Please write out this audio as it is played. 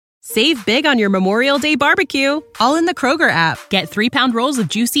Save big on your Memorial Day barbecue, all in the Kroger app. Get 3-pound rolls of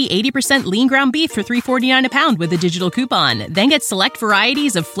juicy 80% lean ground beef for $3.49 a pound with a digital coupon. Then get select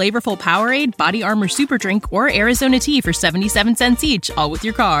varieties of flavorful Powerade, Body Armor Super Drink, or Arizona tea for 77 cents each, all with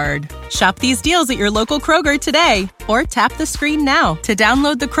your card. Shop these deals at your local Kroger today, or tap the screen now to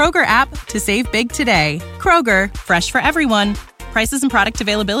download the Kroger app to save big today. Kroger, fresh for everyone. Prices and product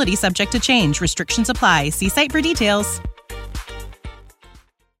availability subject to change. Restrictions apply. See site for details.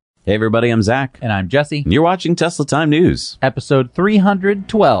 Hey everybody, I'm Zach. And I'm Jesse. And you're watching Tesla Time News. Episode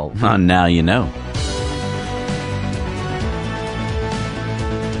 312. Now you know.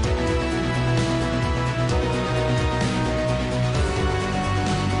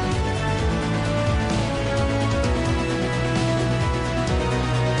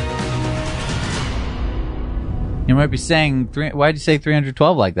 You might be saying, why'd you say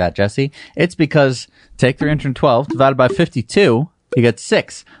 312 like that, Jesse? It's because take 312 divided by 52, you get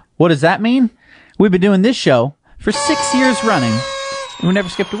 6. What does that mean? We've been doing this show for 6 years running, and we never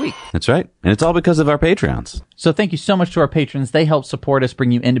skipped a week. That's right. And it's all because of our Patreons. So thank you so much to our patrons. They help support us,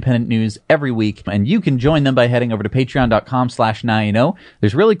 bring you independent news every week. And you can join them by heading over to patreon.com/nowyouknow.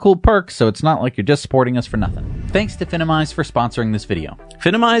 There's really cool perks, so it's not like you're just supporting us for nothing. Thanks to Finimize for sponsoring this video.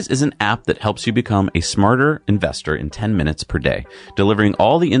 Finimize is an app that helps you become a smarter investor in 10 minutes per day, delivering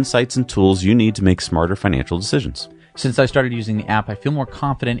all the insights and tools you need to make smarter financial decisions. Since I started using the app, I feel more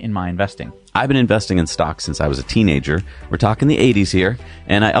confident in my investing. I've been investing in stocks since I was a teenager. We're talking the 80s here,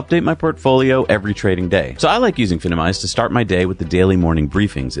 and I update my portfolio every trading day. So I like using Finimize to start my day with the daily morning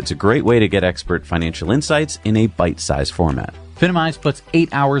briefings. It's a great way to get expert financial insights in a bite-sized format. Finimize puts 8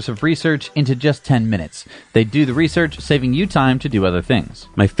 hours of research into just 10 minutes. They do the research, saving you time to do other things.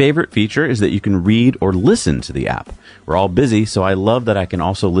 My favorite feature is that you can read or listen to the app. We're all busy, so I love that I can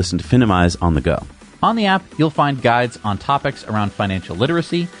also listen to Finimize on the go. On the app, you'll find guides on topics around financial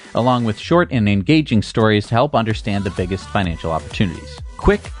literacy, along with short and engaging stories to help understand the biggest financial opportunities.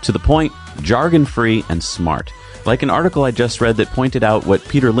 Quick, to the point, jargon-free, and smart. Like an article I just read that pointed out what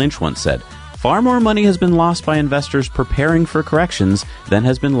Peter Lynch once said, far more money has been lost by investors preparing for corrections than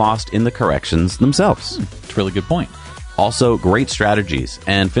has been lost in the corrections themselves. It's a really good point. Also, great strategies,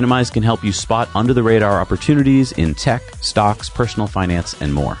 and Finimize can help you spot under-the-radar opportunities in tech, stocks, personal finance,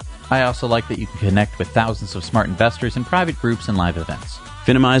 and more. I also like that you can connect with thousands of smart investors in private groups and live events.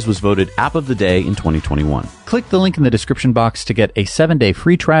 Finimize was voted App of the Day in 2021. Click the link in the description box to get a 7-day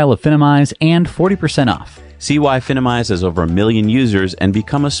free trial of Finimize and 40% off. See why Finimize has over 1 million users and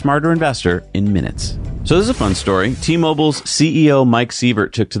become a smarter investor in minutes. So this is a fun story. T-Mobile's CEO Mike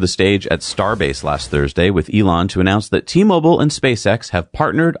Sievert took to the stage at Starbase last Thursday with Elon to announce that T-Mobile and SpaceX have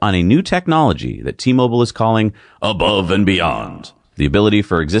partnered on a new technology that T-Mobile is calling Above and Beyond. The ability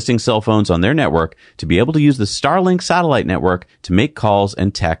for existing cell phones on their network to be able to use the Starlink satellite network to make calls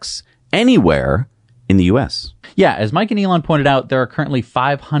and texts anywhere in the U.S. Yeah, as Mike and Elon pointed out, there are currently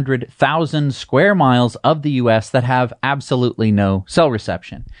 500,000 square miles of the U.S. that have absolutely no cell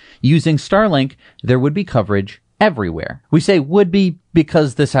reception. Using Starlink, there would be coverage everywhere. We say would be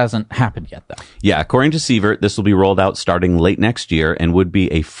because this hasn't happened yet, though. Yeah, according to Sievert, this will be rolled out starting late next year and would be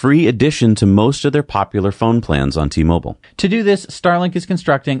a free addition to most of their popular phone plans on T-Mobile. To do this, Starlink is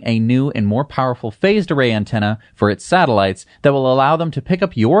constructing a new and more powerful phased array antenna for its satellites that will allow them to pick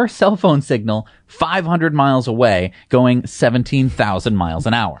up your cell phone signal 500 miles away, going 17,000 miles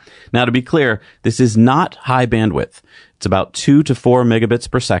an hour. Now, to be clear, this is not high bandwidth. It's about 2 to 4 megabits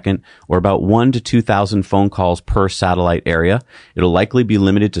per second, or about 1 to 2,000 phone calls per satellite area. It'll likely be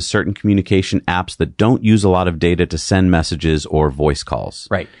limited to certain communication apps that don't use a lot of data to send messages or voice calls.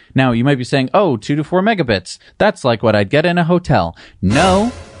 Right. Now, you might be saying, 2 to 4 megabits. That's like what I'd get in a hotel.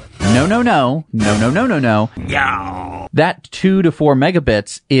 No. Yeah. That 2 to 4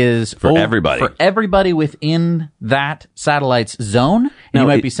 megabits is for everybody. For everybody within that satellite's zone. And now, you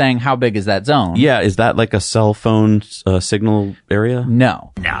might be saying, how big is that zone? Yeah, is that like a cell phone signal area?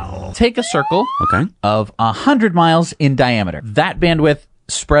 No. Take a circle of 100 miles in diameter. That bandwidth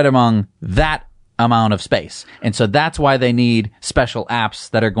spread among that amount of space. And so that's why they need special apps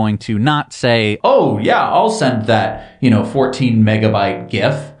that are going to not say, oh yeah, I'll send that, 14 megabyte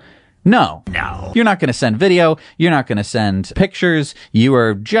GIF. No. You're not going to send video. You're not going to send pictures. You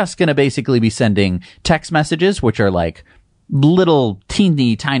are just going to basically be sending text messages, which are like little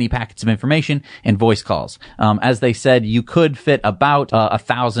teeny tiny packets of information, and voice calls. As they said, you could fit about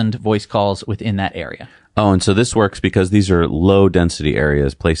 1,000 voice calls within that area. Oh, and so this works because these are low density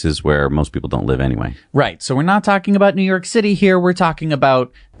areas, places where most people don't live anyway. Right. So we're not talking about New York City here. We're talking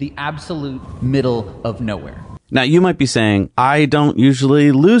about the absolute middle of nowhere. Now, you might be saying, I don't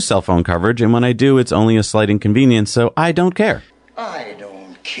usually lose cell phone coverage, and when I do, it's only a slight inconvenience, so I don't care. I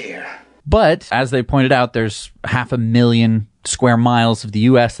don't care. But as they pointed out, there's 500,000 square miles of the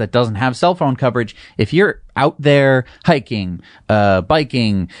U.S. that doesn't have cell phone coverage. If you're out there hiking,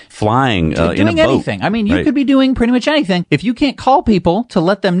 biking, flying, doing in a boat. anything. I mean, you could be doing pretty much anything. If you can't call people to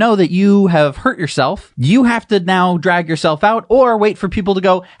let them know that you have hurt yourself, you have to now drag yourself out or wait for people to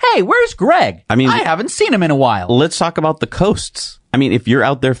go, hey, where's Greg? I haven't seen him in a while. Let's talk about the coasts. I mean, if you're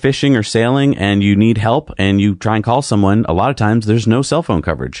out there fishing or sailing and you need help and you try and call someone, a lot of times there's no cell phone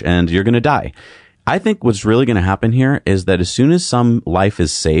coverage and you're going to die. I think what's really going to happen here is that as soon as some life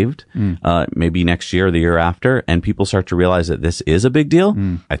is saved, maybe next year or the year after, and people start to realize that this is a big deal,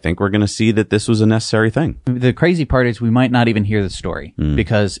 I think we're going to see that this was a necessary thing. The crazy part is we might not even hear the story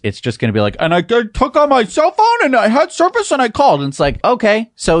because it's just going to be like, and I took on my cell phone and I had service and I called. And it's like,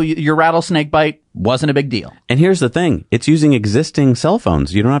 okay, so your rattlesnake bite wasn't a big deal. And here's the thing. It's using existing cell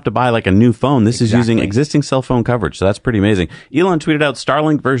phones. You don't have to buy like a new phone. This is using existing cell phone coverage. So that's pretty amazing. Elon tweeted out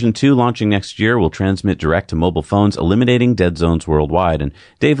Starlink version 2 launching next year will transmit direct to mobile phones, eliminating dead zones worldwide. And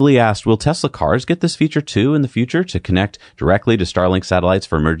Dave Lee asked, will Tesla cars get this feature too in the future to connect directly to Starlink satellites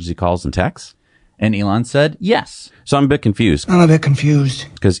for emergency calls and texts? And Elon said, yes. So I'm a bit confused. I'm a bit confused.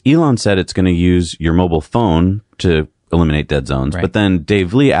 Because Elon said it's going to use your mobile phone to eliminate dead zones. But then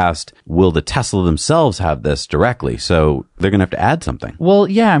Dave Lee asked, will the Tesla themselves have this directly? So they're going to have to add something. Well,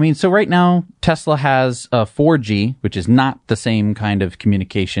 yeah. I mean, so right now, Tesla has 4G, which is not the same kind of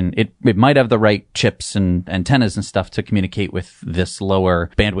communication. It might have the right chips and antennas and stuff to communicate with this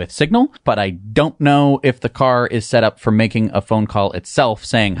lower bandwidth signal, but I don't know if the car is set up for making a phone call itself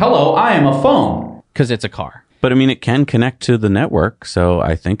saying, hello, I am a phone, because it's a car. But I mean, it can connect to the network, so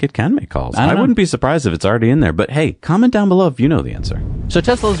I think it can make calls. I wouldn't be surprised if it's already in there. But hey, comment down below if you know the answer. So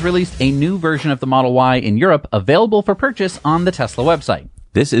Tesla has released a new version of the Model Y in Europe, available for purchase on the Tesla website.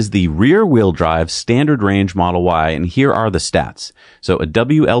 This is the rear-wheel drive standard range Model Y, and here are the stats. So a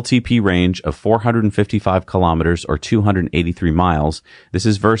WLTP range of 455 kilometers or 283 miles. This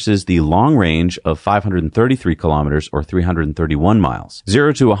is versus the long range of 533 kilometers or 331 miles.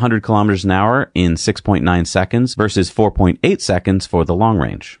 0 to 100 kilometers an hour in 6.9 seconds versus 4.8 seconds for the long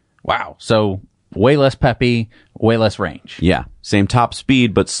range. Wow. So way less peppy, way less range. Yeah. Same top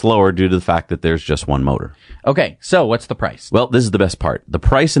speed, but slower due to the fact that there's just one motor. Okay, so what's the price? Well, this is the best part. The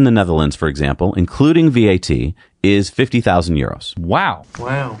price in the Netherlands, for example, including VAT, is 50,000 euros. Wow.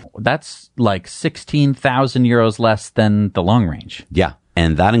 That's like 16,000 euros less than the long range. Yeah.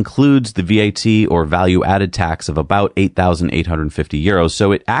 And that includes the VAT or value added tax of about 8,850 euros.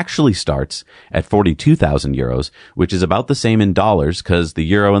 So it actually starts at 42,000 euros, which is about the same in dollars because the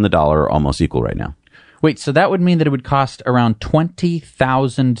euro and the dollar are almost equal right now. Wait, so that would mean that it would cost around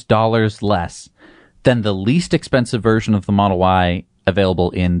 $20,000 less than the least expensive version of the Model Y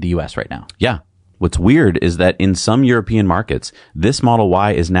available in the US right now. Yeah. What's weird is that in some European markets, this Model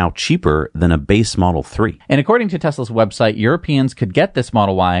Y is now cheaper than a base Model 3. And according to Tesla's website, Europeans could get this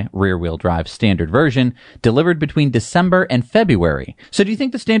Model Y rear-wheel drive standard version delivered between December and February. So do you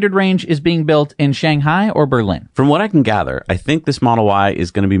think the standard range is being built in Shanghai or Berlin? From what I can gather, I think this Model Y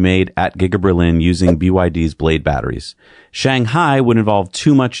is going to be made at Giga Berlin using BYD's Blade batteries. Shanghai would involve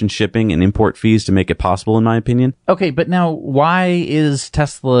too much in shipping and import fees to make it possible, in my opinion. Okay, but now why is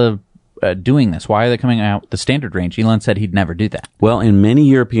Tesla doing this? Why are they coming out the standard range? Elon said he'd never do that. Well, in many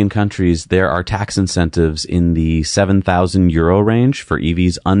European countries, there are tax incentives in the 7,000 euro range for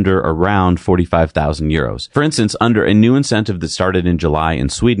EVs under around 45,000 euros. For instance, under a new incentive that started in July in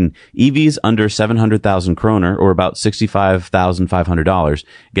Sweden, EVs under 700,000 kroner, or about $65,500,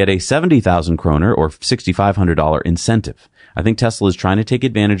 get a 70,000 kroner, or $6,500 incentive. I think Tesla is trying to take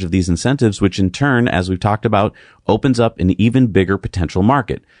advantage of these incentives, which in turn, as we've talked about, opens up an even bigger potential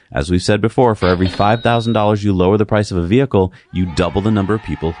market. As we've said before, for every $5,000 you lower the price of a vehicle, you double the number of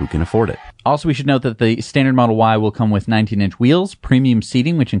people who can afford it. Also, we should note that the standard Model Y will come with 19-inch wheels, premium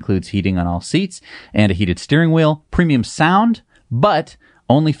seating, which includes heating on all seats, and a heated steering wheel, premium sound, but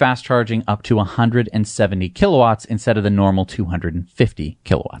only fast charging up to 170 kilowatts instead of the normal 250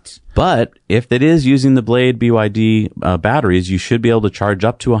 kilowatts. But if it is using the Blade BYD batteries, you should be able to charge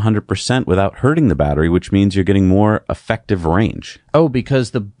up to 100% without hurting the battery, which means you're getting more effective range. Oh,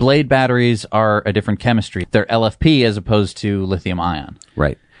 because the Blade batteries are a different chemistry. They're LFP as opposed to lithium ion.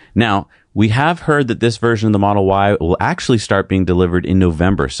 Right. Now, we have heard that this version of the Model Y will actually start being delivered in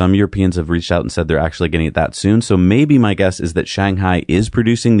November. Some Europeans have reached out and said they're actually getting it that soon. So maybe my guess is that Shanghai is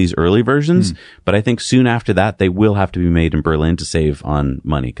producing these early versions, but I think soon after that, they will have to be made in Berlin to save on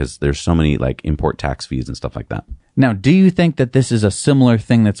money because there's so many like import tax fees and stuff like that. Now, do you think that this is a similar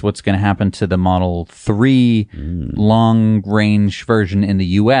thing that's what's going to happen to the Model 3 long-range version in the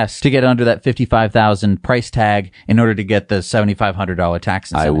U.S. to get under that $55,000 price tag in order to get the $7,500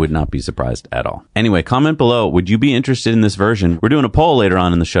 tax incentive? I would not be surprised at all. Anyway, comment below. Would you be interested in this version? We're doing a poll later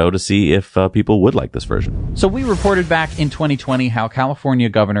on in the show to see if people would like this version. So we reported back in 2020 how California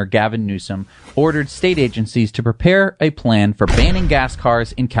Governor Gavin Newsom ordered state agencies to prepare a plan for banning gas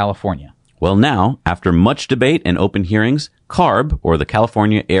cars in California. Well, now, after much debate and open hearings, CARB, or the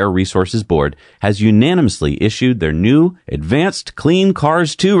California Air Resources Board, has unanimously issued their new Advanced Clean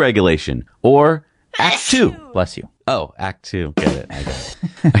Cars 2 regulation, or Act 2. Bless you. Oh, Act 2. Get it. I get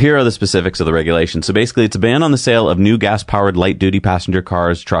it. Here are the specifics of the regulation. So basically, it's a ban on the sale of new gas-powered light-duty passenger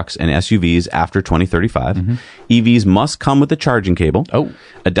cars, trucks, and SUVs after 2035. EVs must come with a charging cable. Oh.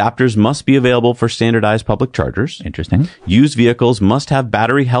 Adapters must be available for standardized public chargers. Interesting. Used vehicles must have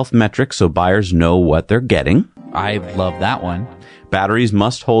battery health metrics so buyers know what they're getting. I love that one. Batteries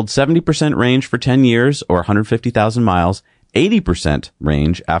must hold 70% range for 10 years or 150,000 miles, 80%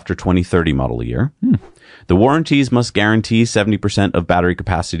 range after 2030 model year. The warranties must guarantee 70% of battery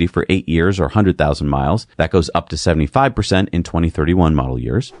capacity for 8 years or 100,000 miles. That goes up to 75% in 2031 model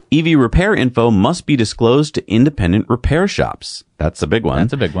years. EV repair info must be disclosed to independent repair shops. That's a big one.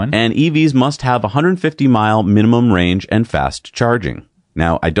 That's a big one. And EVs must have 150-mile minimum range and fast charging.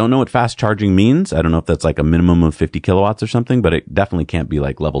 Now, I don't know what fast charging means. I don't know if that's like a minimum of 50 kilowatts or something, but it definitely can't be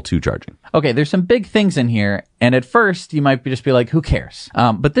like level 2 charging. Okay, there's some big things in here, and at first you might just be like, who cares?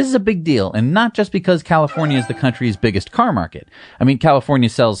 But this is a big deal, and not just because California is the country's biggest car market. I mean, California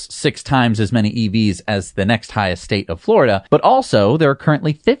sells 6 times as many EVs as the next highest state of Florida, but also there are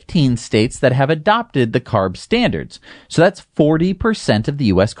currently 15 states that have adopted the CARB standards. So that's 40% of the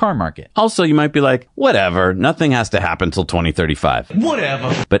U.S. car market. Also, you might be like, whatever, nothing has to happen till 2035. Whatever.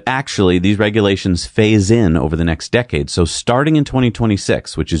 But actually, these regulations phase in over the next decade. So starting in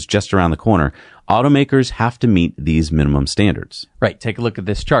 2026, which is just around the corner, automakers have to meet these minimum standards. Right. Take a look at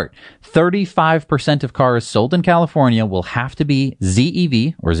this chart. 35% of cars sold in California will have to be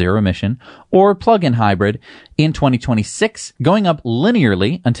ZEV, or zero emission, or plug-in hybrid in 2026, going up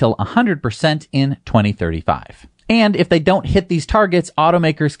linearly until 100% in 2035. And if they don't hit these targets,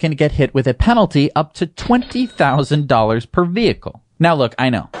 automakers can get hit with a penalty up to $20,000 per vehicle. Now look, I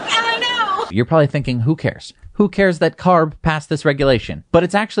know. You're probably thinking, who cares? Who cares that CARB passed this regulation? But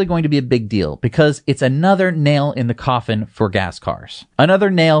it's actually going to be a big deal because it's another nail in the coffin for gas cars. Another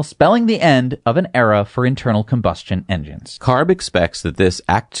nail spelling the end of an era for internal combustion engines. CARB expects that this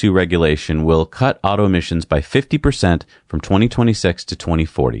Act 2 regulation will cut auto emissions by 50% from 2026 to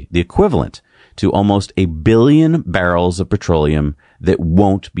 2040, the equivalent to almost 1 billion barrels of petroleum that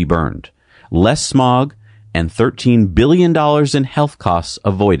won't be burned. Less smog and $13 billion in health costs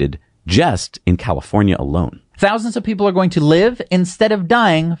avoided just in California alone. Thousands of people are going to live instead of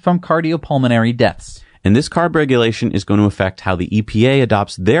dying from cardiopulmonary deaths. And this CARB regulation is going to affect how the EPA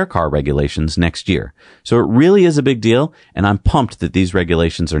adopts their car regulations next year. So it really is a big deal, and I'm pumped that these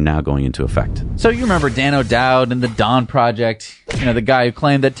regulations are now going into effect. So you remember Dan O'Dowd and the Dawn Project, the guy who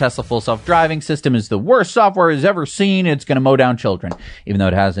claimed that Tesla Full Self-Driving System is the worst software he's ever seen. It's going to mow down children, even though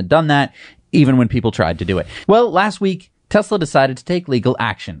it hasn't done that, even when people tried to do it. Well, last week, Tesla decided to take legal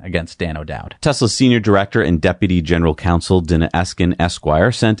action against Dan O'Dowd. Tesla's senior director and deputy general counsel, Dina Eskin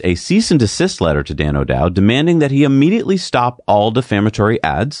Esquire, sent a cease and desist letter to Dan O'Dowd demanding that he immediately stop all defamatory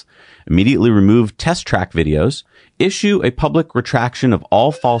ads, immediately remove test track videos, issue a public retraction of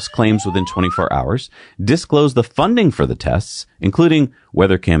all false claims within 24 hours, disclose the funding for the tests, including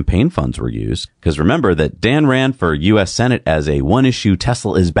whether campaign funds were used. Because remember that Dan ran for U.S. Senate as a one-issue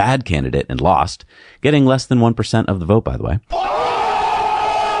Tesla is bad candidate and lost, getting less than 1% of the vote, by the way.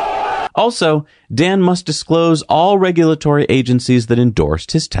 Also, Dan must disclose all regulatory agencies that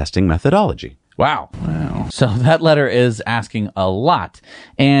endorsed his testing methodology. Wow. So that letter is asking a lot.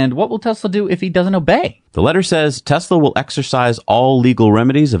 And what will Tesla do if he doesn't obey? The letter says Tesla will exercise all legal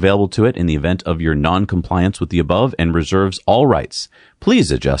remedies available to it in the event of your non-compliance with the above and reserves all rights.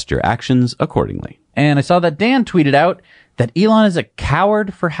 Please adjust your actions accordingly. And I saw that Dan tweeted out that Elon is a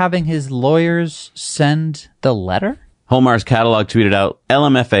coward for having his lawyers send the letter. Holmar's catalog tweeted out,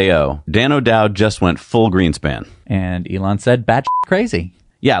 LMFAO, Dan O'Dowd just went full Greenspan. And Elon said, batshit crazy.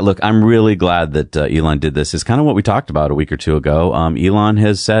 Yeah, look, I'm really glad that Elon did this. It's kind of what we talked about a week or two ago. Elon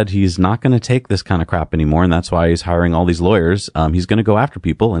has said he's not going to take this kind of crap anymore, and that's why he's hiring all these lawyers. He's going to go after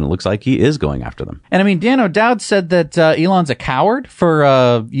people, and it looks like he is going after them. And I mean, Dan O'Dowd said that Elon's a coward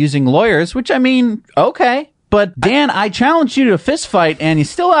for using lawyers, which I mean, okay. But Dan, I challenged you to a fist fight, and you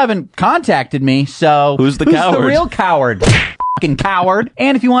still haven't contacted me, so who's the coward? Who's the real coward? fucking coward.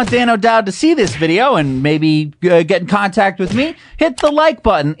 And if you want Dan O'Dowd to see this video and maybe get in contact with me, hit the like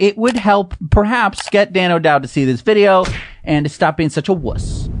button. It would help perhaps get Dan O'Dowd to see this video and to stop being such a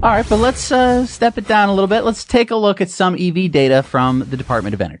wuss. All right, but let's step it down a little bit. Let's take a look at some EV data from the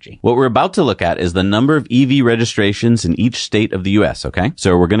Department of Energy. What we're about to look at is the number of EV registrations in each state of the U.S., okay?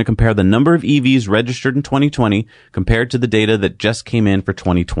 So we're going to compare the number of EVs registered in 2020 compared to the data that just came in for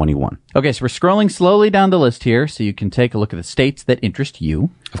 2021. Okay, so we're scrolling slowly down the list here so you can take a look at the states that interest you.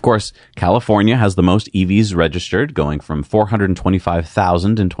 Of course, California has the most EVs registered, going from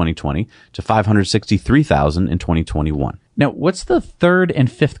 425,000 in 2020 to 563,000 in 2021. Now, what's the third and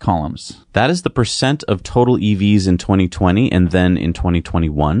fifth columns? That is the percent of total EVs in 2020 and then in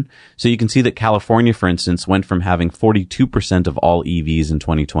 2021. So you can see that California, for instance, went from having 42% of all EVs in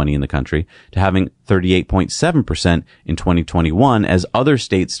 2020 in the country to having 38.7% in 2021 as other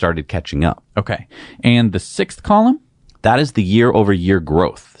states started catching up. Okay. And the sixth column? That is the year-over-year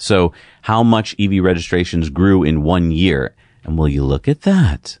growth. So how much EV registrations grew in 1 year. And will you look at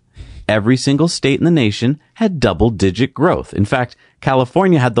that? Every single state in the nation had double-digit growth. In fact,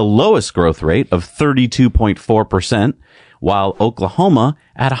 California had the lowest growth rate of 32.4%, while Oklahoma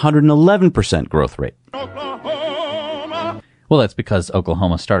had 111% growth rate. Well, that's because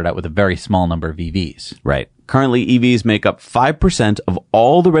Oklahoma started out with a very small number of EVs. Right. Currently, EVs make up 5% of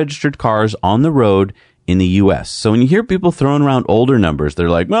all the registered cars on the road in the U.S. So when you hear people throwing around older numbers, they're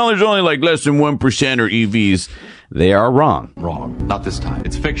like, well, there's only like less than 1% are EVs. They are wrong. Wrong. Not this time.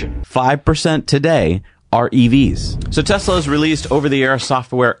 It's fiction. 5% today are EVs. So Tesla has released over-the-air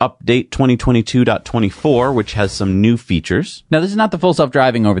software update 2022.24, which has some new features. Now, this is not the full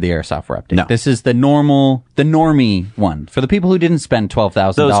self-driving over-the-air software update. No. This is the normie one for the people who didn't spend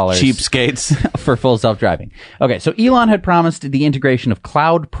 $12,000. Those cheapskates. For full self-driving. Okay, so Elon had promised the integration of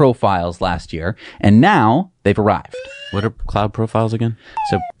cloud profiles last year, and now they've arrived. What are cloud profiles again?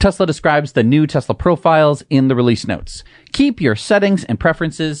 So Tesla describes the new Tesla profiles in the release notes. Keep your settings and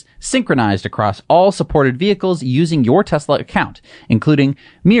preferences synchronized across all supported vehicles using your Tesla account, including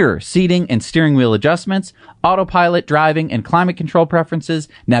mirror, seating, and steering wheel adjustments, autopilot, driving, and climate control preferences,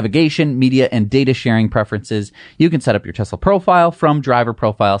 navigation, media, and data sharing preferences. You can set up your Tesla profile from driver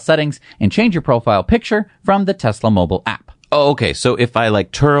profile settings and change your profile picture from the Tesla mobile app. Oh, okay. So if I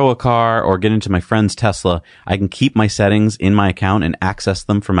like Turo a car or get into my friend's Tesla, I can keep my settings in my account and access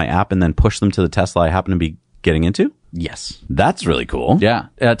them from my app and then push them to the Tesla I happen to be getting into? Yes. That's really cool. Yeah.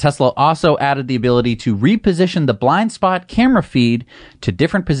 Tesla also added the ability to reposition the blind spot camera feed to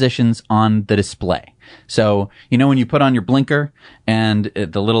different positions on the display. So, you know, when you put on your blinker and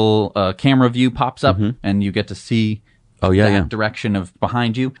the little camera view pops up and you get to see direction of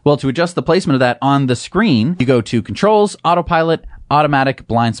behind you. Well, to adjust the placement of that on the screen, you go to Controls, Autopilot, Automatic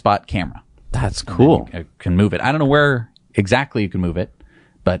Blind Spot Camera. That's cool. You can move it. I don't know where exactly you can move it,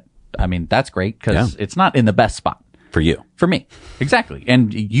 but I mean, that's great because it's not in the best spot. For you. For me. Exactly.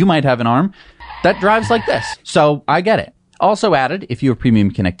 And you might have an arm that drives like this. So I get it. Also added, if you have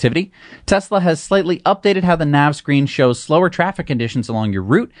premium connectivity, Tesla has slightly updated how the nav screen shows slower traffic conditions along your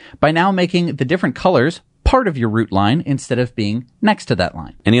route by now making the different colors part of your route line instead of being next to that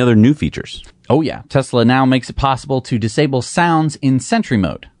line. Any other new features? Oh yeah. Tesla now makes it possible to disable sounds in Sentry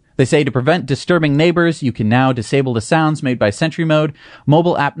mode. They say to prevent disturbing neighbors, you can now disable the sounds made by Sentry mode.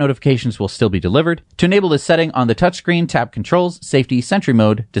 Mobile app notifications will still be delivered. To enable this setting on the touchscreen, tap Controls, Safety, Sentry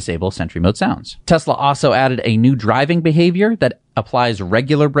mode, disable Sentry mode sounds. Tesla also added a new driving behavior that applies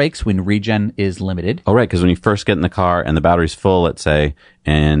regular brakes when regen is limited. Oh, right, because when you first get in the car and the battery's full, let's say,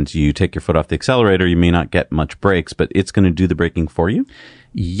 and you take your foot off the accelerator, you may not get much brakes, but it's going to do the braking for you?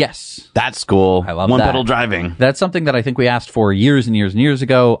 Yes. That's cool. I love One that. pedal driving. That's something that I think we asked for years and years and years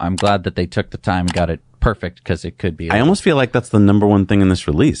ago. I'm glad that they took the time and got it perfect because it could be. I almost feel like that's the number one thing in this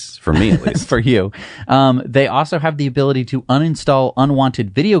release, for me at least. For you. They also have the ability to uninstall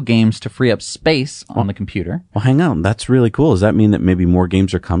unwanted video games to free up space on the computer. Well, hang on. That's really cool. Does that mean that maybe more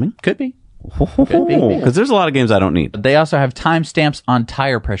games are coming? Could be. Because there's a lot of games I don't need. They also have timestamps on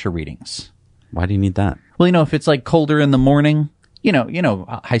tire pressure readings. Why do you need that? Well, you know, if it's like colder in the morning, you know,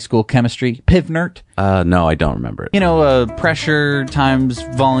 high school chemistry, PivNert. No, I don't remember it. You know, pressure times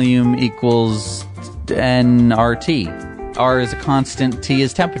volume equals nRT. R is a constant, T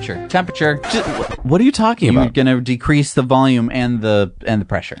is temperature. Temperature. What are you talking about? You're going to decrease the volume and the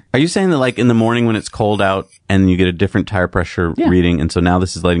pressure. Are you saying that like in the morning when it's cold out and you get a different tire pressure reading, and so now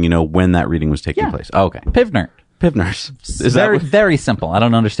this is letting you know when that reading was taking place? Oh, okay. PivNert. PivNert. Is very simple. I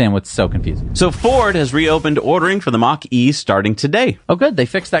don't understand what's so confusing. So Ford has reopened ordering for the Mach-E starting today. Oh, good. They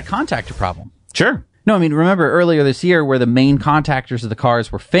fixed that contactor problem. Sure. No, I mean, remember earlier this year where the main contactors of the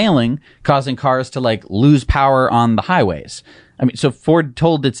cars were failing, causing cars to lose power on the highways. I mean, so Ford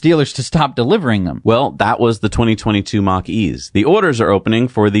told its dealers to stop delivering them. Well, that was the 2022 Mach-E's. The orders are opening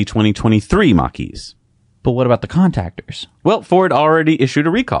for the 2023 Mach-E's. But what about the contactors? Well, Ford already issued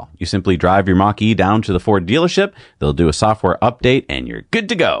a recall. You simply drive your Mach-E down to the Ford dealership, they'll do a software update, and you're good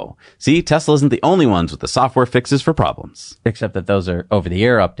to go. See, Tesla isn't the only ones with the software fixes for problems. Except that those are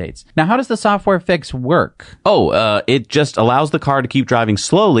over-the-air updates. Now, how does the software fix work? It just allows the car to keep driving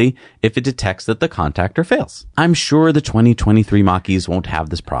slowly if it detects that the contactor fails. I'm sure the 2023 Mach-E's won't have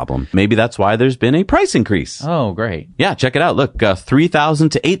this problem. Maybe that's why there's been a price increase. Oh, great. Yeah, check it out. Look, $3,000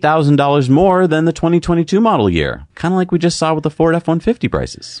 to $8,000 more than the 2022 model year. Kind of like we just saw with the Ford F-150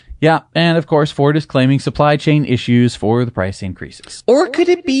 prices. Yeah, and of course, Ford is claiming supply chain issues for the price increases. Or could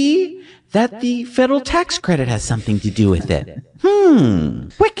it be that the federal tax credit has something to do with it?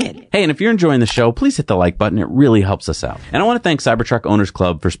 Wicked. Hey, and if you're enjoying the show, please hit the like button. It really helps us out. And I want to thank Cybertruck Owners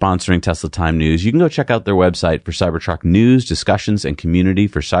Club for sponsoring Tesla Time News. You can go check out their website for Cybertruck news, discussions, and community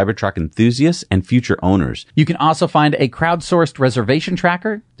for Cybertruck enthusiasts and future owners. You can also find a crowdsourced reservation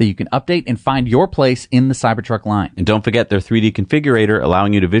tracker that you can update and find your place in the Cybertruck line. And don't forget their 3D configurator,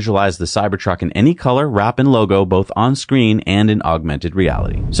 allowing you to visualize the Cybertruck in any color, wrap, and logo, both on screen and in augmented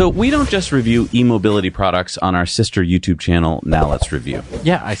reality. So we don't just review e-mobility products on our sister YouTube channel, Now Let's Review.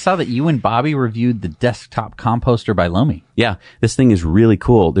 Yeah, I saw that you and Bobby reviewed the desktop composter by Lomi. Yeah, this thing is really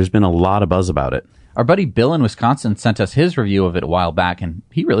cool. There's been a lot of buzz about it. Our buddy Bill in Wisconsin sent us his review of it a while back, and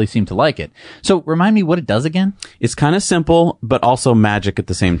he really seemed to like it. So remind me what it does again? It's kind of simple, but also magic at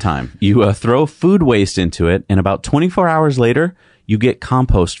the same time. You throw food waste into it, and about 24 hours later, you get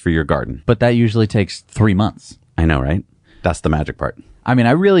compost for your garden. But that usually takes 3 months. I know, right? That's the magic part. I mean,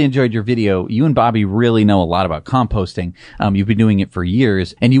 I really enjoyed your video. You and Bobby really know a lot about composting. You've been doing it for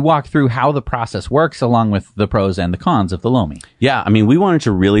years, and you walk through how the process works along with the pros and the cons of the Lomi. Yeah, I mean, we wanted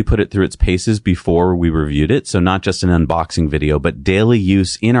to really put it through its paces before we reviewed it. So not just an unboxing video, but daily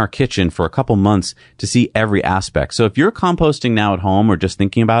use in our kitchen for a couple months to see every aspect. So if you're composting now at home or just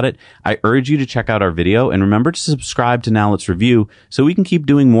thinking about it, I urge you to check out our video and remember to subscribe to Now Let's Review so we can keep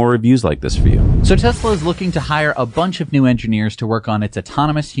doing more reviews like this for you. So Tesla is looking to hire a bunch of new engineers to work on its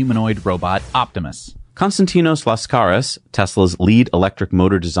autonomous humanoid robot Optimus. Konstantinos Laskaris, Tesla's lead electric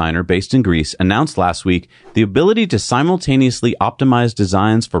motor designer based in Greece, announced last week the ability to simultaneously optimize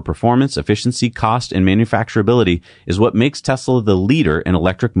designs for performance, efficiency, cost, and manufacturability is what makes Tesla the leader in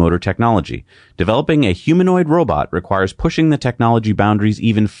electric motor technology. Developing a humanoid robot requires pushing the technology boundaries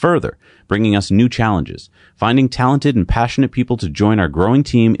even further, bringing us new challenges. Finding talented and passionate people to join our growing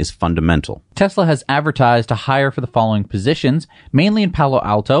team is fundamental. Tesla has advertised to hire for the following positions, mainly in Palo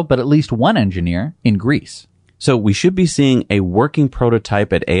Alto, but at least one engineer in Greece. So we should be seeing a working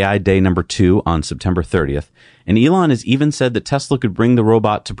prototype at AI Day number 2 on September 30th. And Elon has even said that Tesla could bring the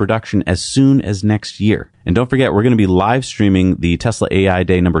robot to production as soon as next year. And don't forget, we're going to be live streaming the Tesla AI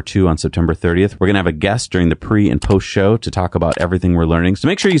Day number 2 on September 30th. We're going to have a guest during the pre and post show to talk about everything we're learning. So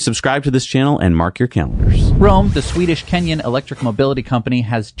make sure you subscribe to this channel and mark your calendars. Rome, the Swedish-Kenyan electric mobility company,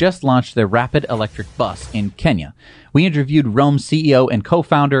 has just launched their rapid electric bus in Kenya. We interviewed Rome's CEO and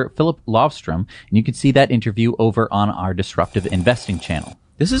co-founder Philip Lovstrom, and you can see that interview over on our Disruptive Investing channel.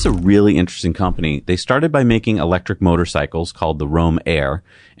 This is a really interesting company. They started by making electric motorcycles called the Rome Air,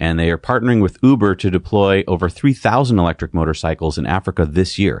 and they are partnering with Uber to deploy over 3,000 electric motorcycles in Africa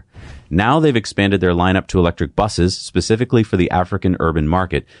this year. Now they've expanded their lineup to electric buses, specifically for the African urban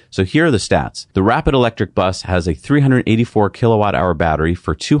market. So here are the stats. The Rapid electric bus has a 384 kilowatt-hour battery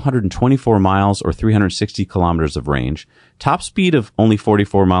for 224 miles or 360 kilometers of range, top speed of only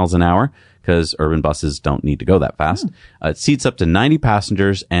 44 miles an hour, because urban buses don't need to go that fast. It seats up to 90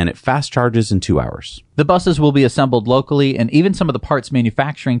 passengers, and it fast charges in 2 hours. The buses will be assembled locally, and even some of the parts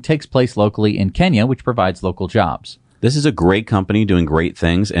manufacturing takes place locally in Kenya, which provides local jobs. This is a great company doing great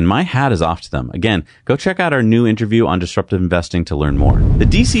things, and my hat is off to them. Again, go check out our new interview on Disruptive Investing to learn more. The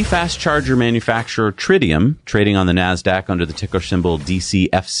DC fast charger manufacturer Tritium, trading on the NASDAQ under the ticker symbol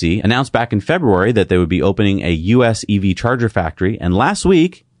DCFC, announced back in February that they would be opening a U.S. EV charger factory, and last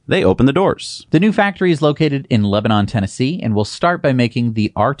week, they opened the doors. The new factory is located in Lebanon, Tennessee, and will start by making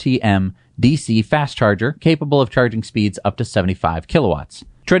the RTM DC fast charger capable of charging speeds up to 75 kilowatts.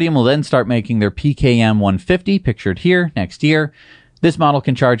 Tritium will then start making their PKM 150, pictured here, next year. This model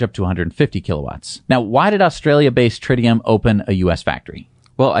can charge up to 150 kilowatts. Now, why did Australia-based Tritium open a U.S. factory?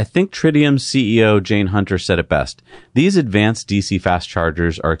 Well, I think Tritium's CEO Jane Hunter said it best. These advanced DC fast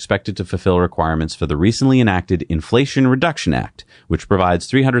chargers are expected to fulfill requirements for the recently enacted Inflation Reduction Act, which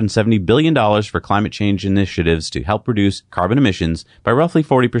provides $370 billion for climate change initiatives to help reduce carbon emissions by roughly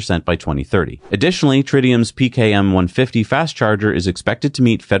 40% by 2030. Additionally, Tritium's PKM 150 fast charger is expected to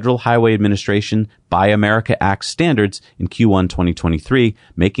meet Federal Highway Administration Buy America Act standards in Q1 2023,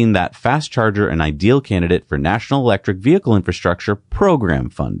 making that fast charger an ideal candidate for National Electric Vehicle Infrastructure Program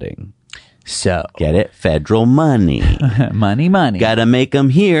funding. So, get it? Federal money. money. Gotta make them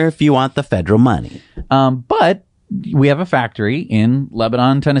here if you want the federal money. But we have a factory in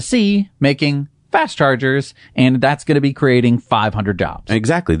Lebanon, Tennessee, making fast chargers, and that's going to be creating 500 jobs.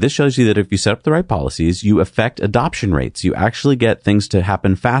 Exactly. This shows you that if you set up the right policies, you affect adoption rates. You actually get things to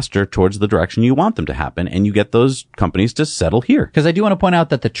happen faster towards the direction you want them to happen, and you get those companies to settle here. Because I do want to point out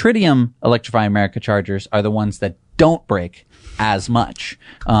that the Tritium Electrify America chargers are the ones that don't break as much.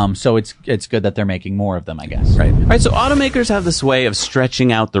 So it's good that they're making more of them, I guess. Right. All right. So automakers have this way of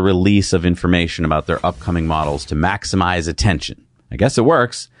stretching out the release of information about their upcoming models to maximize attention. I guess it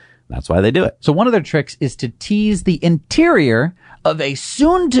works. That's why they do it. So one of their tricks is to tease the interior of a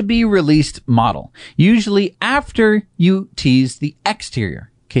soon-to-be-released model, usually after you tease the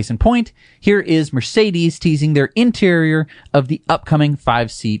exterior. Case in point, here is Mercedes teasing their interior of the upcoming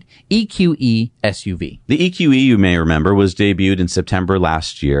 5-seat EQE SUV. The EQE, you may remember, was debuted in September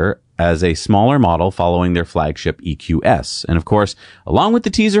last year as a smaller model following their flagship EQS. And of course, along with the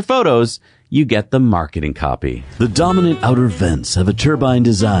teaser photos, you get the marketing copy. The dominant outer vents have a turbine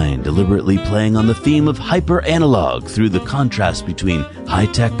design deliberately playing on the theme of hyper-analog through the contrast between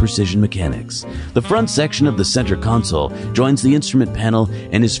high-tech precision mechanics. The front section of the center console joins the instrument panel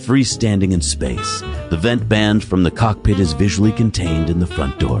and is freestanding in space. The vent band from the cockpit is visually contained in the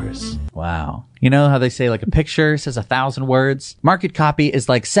front doors. Wow. You know how they say like a picture says 1,000 words? Market copy is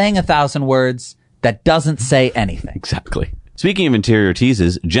like saying 1,000 words that doesn't say anything. Exactly. Speaking of interior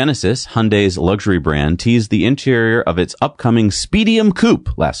teases, Genesis, Hyundai's luxury brand, teased the interior of its upcoming Speedium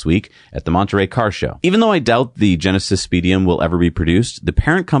Coupe last week at the Monterey Car Show. Even though I doubt the Genesis Speedium will ever be produced, the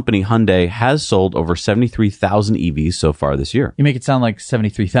parent company Hyundai has sold over 73,000 EVs so far this year. You make it sound like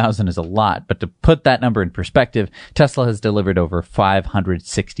 73,000 is a lot, but to put that number in perspective, Tesla has delivered over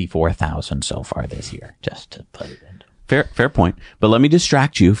 564,000 so far this year, just to put it in. Fair point. But let me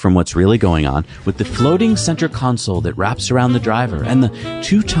distract you from what's really going on with the floating center console that wraps around the driver and the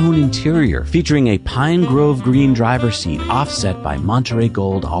two-tone interior featuring a pine grove green driver's seat offset by Monterey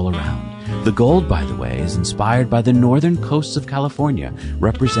gold all around. The gold, by the way, is inspired by the northern coasts of California,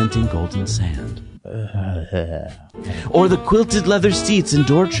 representing golden sand. Or the quilted leather seats and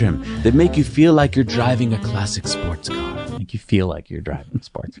door trim that make you feel like you're driving a classic sports car. Make you feel like you're driving a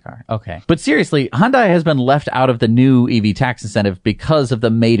sports car. Okay. But seriously, Hyundai has been left out of the new EV tax incentive because of the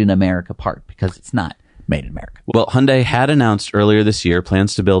Made in America part, because it's not made in America. Well, Hyundai had announced earlier this year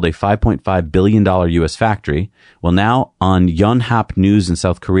plans to build a $5.5 billion U.S. factory. Well, now on Yonhap News in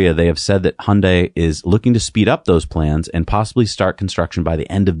South Korea, they have said that Hyundai is looking to speed up those plans and possibly start construction by the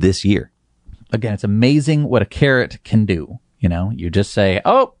end of this year. Again, it's amazing what a carrot can do. You know, you just say,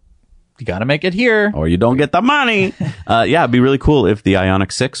 oh, you got to make it here. Or you don't get the money. Yeah, it'd be really cool if the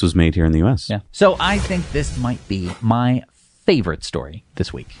Ioniq 6 was made here in the U.S. Yeah. So I think this might be my favorite story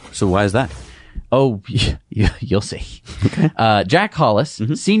this week. So why is that? Oh, you'll see. Okay. Jack Hollis,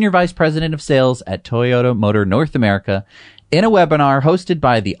 Senior Vice President of Sales at Toyota Motor North America, in a webinar hosted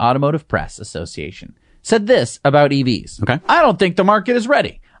by the Automotive Press Association, said this about EVs. Okay. I don't think the market is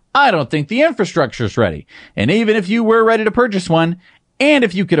ready. I don't think the infrastructure is ready. And even if you were ready to purchase one, and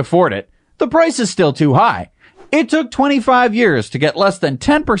if you could afford it, the price is still too high. It took 25 years to get less than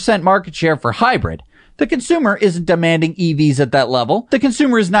 10% market share for hybrid. The consumer isn't demanding EVs at that level. The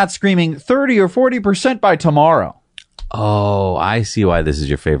consumer is not screaming 30 or 40% by tomorrow. Oh, I see why this is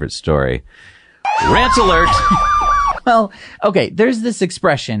your favorite story. Rant alert! Well, okay, there's this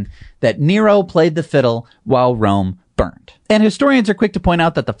expression that Nero played the fiddle while Rome burned. And historians are quick to point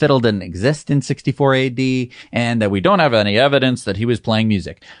out that the fiddle didn't exist in 64 AD and that we don't have any evidence that he was playing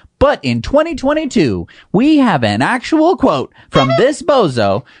music. But in 2022, we have an actual quote from this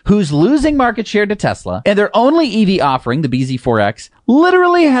bozo who's losing market share to Tesla, and their only EV offering, the BZ4X,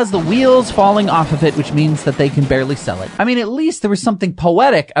 literally has the wheels falling off of it, which means that they can barely sell it. I mean, at least there was something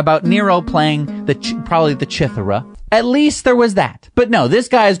poetic about Nero playing probably the Chithara. At least there was that. But no, this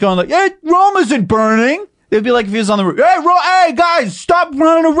guy is going like, hey, Rome isn't burning. It'd be like if he was on the roof. Hey, guys, stop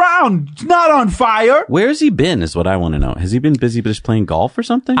running around. It's not on fire. Where's he been is what I want to know. Has he been busy just playing golf or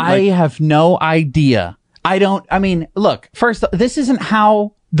something? I have no idea. Look, first, this isn't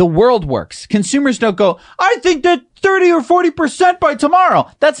how the world works. Consumers don't go, I think that 30 or 40% by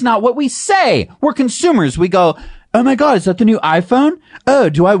tomorrow. That's not what we say. We're consumers. We go, oh my God, is that the new iPhone? Oh,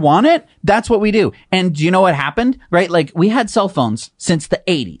 do I want it? That's what we do. And do you know what happened? Right? Like, we had cell phones since the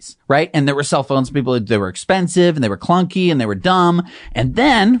 80s, right? And there were cell phones, they were expensive and they were clunky and they were dumb. And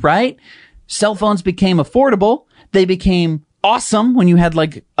then, right, cell phones became affordable. They became awesome when you had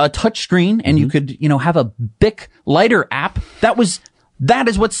like a touch screen and you could, have a Bic lighter app. That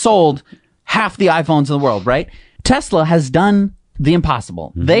is what sold half the iPhones in the world, right? Tesla has done the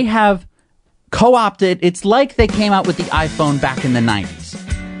impossible. They have co-opted. It's like they came out with the iPhone back in the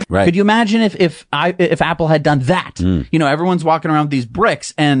 90s. Right. Could you imagine if Apple had done that? Everyone's walking around with these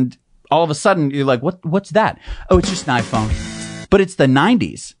bricks and all of a sudden you're like, what's that? Oh, it's just an iPhone. But it's the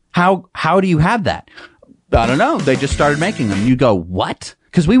 90s. How do you have that? I don't know. They just started making them. You go, what?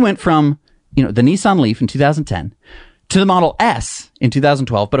 Because we went from, the Nissan Leaf in 2010 to the Model S in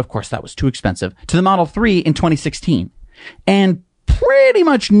 2012, but of course that was too expensive, to the Model 3 in 2016. And pretty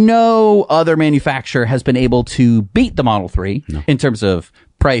much no other manufacturer has been able to beat the Model 3 in terms of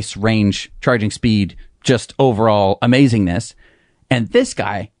price, range, charging speed, just overall amazingness. And this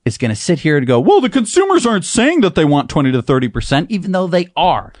guy is going to sit here and go, well, the consumers aren't saying that they want 20 to 30%, even though they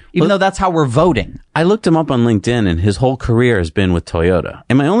are, even though that's how we're voting. I looked him up on LinkedIn, and his whole career has been with Toyota.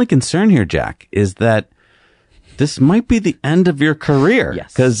 And my only concern here, Jack, is that this might be the end of your career.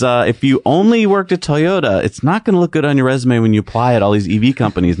 Yes. Because if you only worked at Toyota, it's not going to look good on your resume when you apply at all these EV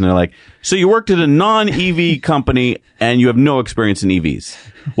companies. And they're like, so you worked at a non-EV company and you have no experience in EVs.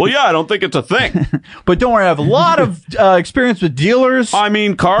 Well, yeah, I don't think it's a thing. But don't worry, I have a lot of experience with dealers. I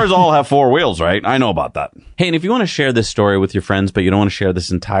mean, cars all have four wheels, right? I know about that. Hey, and if you want to share this story with your friends, but you don't want to share this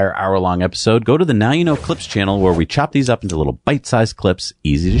entire hour-long episode, go to the Now You Know Clips channel where we chop these up into little bite-sized clips,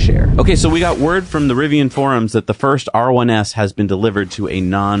 easy to share. Okay, so we got word from the Rivian forums that the first R1S has been delivered to a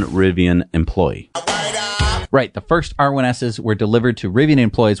non-Rivian employee. Right. The first R1Ss were delivered to Rivian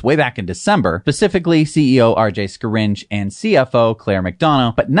employees way back in December, specifically CEO RJ Scaringe and CFO Claire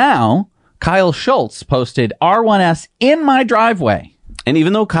McDonough. But now Kyle Schultz posted R1S in my driveway. And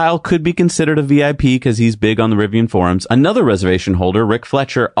even though Kyle could be considered a VIP because he's big on the Rivian forums, another reservation holder, Rick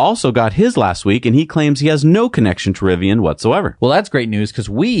Fletcher, also got his last week, and he claims he has no connection to Rivian whatsoever. Well, that's great news because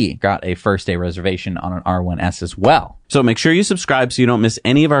we got a first day reservation on an R1S as well. So make sure you subscribe so you don't miss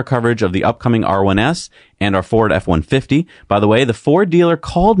any of our coverage of the upcoming R1S and our Ford F-150. By the way, the Ford dealer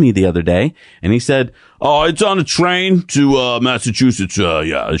called me the other day and he said, oh, it's on a train to Massachusetts.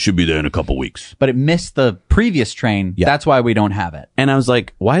 Yeah, it should be there in a couple weeks. But it missed the previous train. Yeah. That's why we don't have it. And I was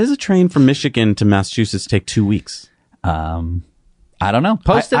like, why does a train from Michigan to Massachusetts take 2 weeks? I don't know.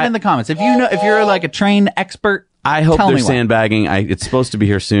 Post it in the comments. If you're like a train expert, I hope they're sandbagging. It's supposed to be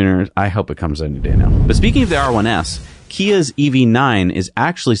here sooner. I hope it comes any day now. But speaking of the R1S, Kia's EV9 is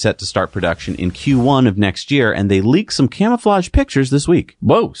actually set to start production in Q1 of next year, and they leaked some camouflage pictures this week.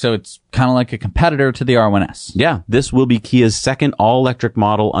 Whoa, so it's kind of like a competitor to the R1S. Yeah, this will be Kia's second all-electric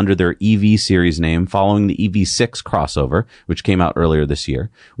model under their EV series name, following the EV6 crossover, which came out earlier this year.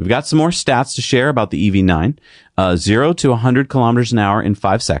 We've got some more stats to share about the EV9. 0 to 100 kilometers an hour in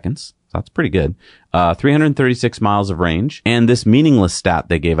 5 seconds. That's pretty good. 336 miles of range. And this meaningless stat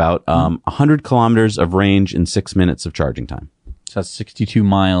they gave out, 100 kilometers of range in 6 minutes of charging time. So that's 62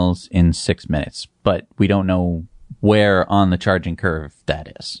 miles in 6 minutes. But we don't know where on the charging curve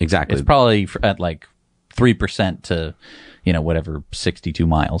that is. Exactly. It's probably at like 3% to, whatever 62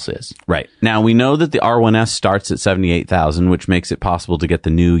 miles is. Right. Now, we know that the R1S starts at $78,000, which makes it possible to get the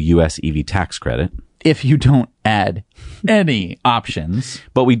new U.S. EV tax credit. If you don't add any options.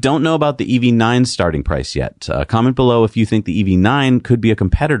 But we don't know about the EV9 starting price yet. Comment below if you think the EV9 could be a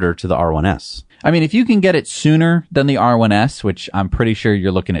competitor to the R1S. I mean, if you can get it sooner than the R1S, which I'm pretty sure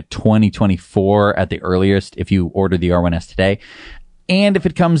you're looking at 2024 at the earliest if you order the R1S today. And if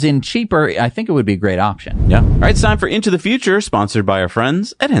it comes in cheaper, I think it would be a great option. Yeah. All right, it's time for Into the Future, sponsored by our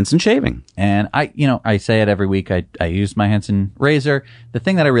friends at Henson Shaving. And I say it every week. I use my Henson razor. The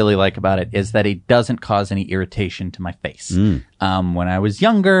thing that I really like about it is that it doesn't cause any irritation to my face. When I was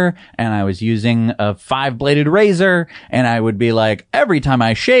younger and I was using a 5-bladed razor and I would be like, every time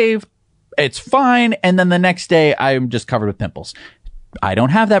I shave, it's fine. And then the next day I'm just covered with pimples. I don't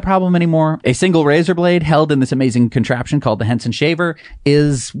have that problem anymore. A single razor blade held in this amazing contraption called the Henson Shaver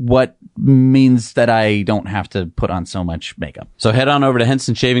is what means that I don't have to put on so much makeup. So head on over to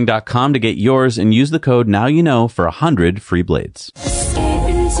hensonshaving.com to get yours and use the code NOWYOUKNOW for 100 free blades. Escape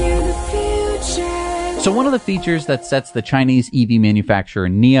into the future. So one of the features that sets the Chinese EV manufacturer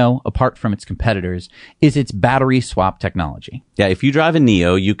NIO apart from its competitors is its battery swap technology. Yeah, if you drive a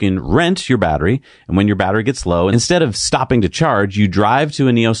NIO, you can rent your battery, and when your battery gets low, instead of stopping to charge, you drive to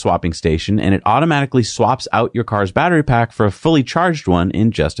a NIO swapping station, and it automatically swaps out your car's battery pack for a fully charged one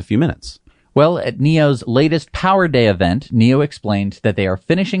in just a few minutes. Well, at NIO's latest Power Day event, NIO explained that they are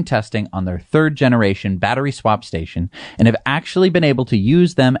finishing testing on their third generation battery swap station and have actually been able to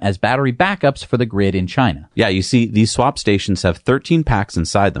use them as battery backups for the grid in China. Yeah, you see, these swap stations have 13 packs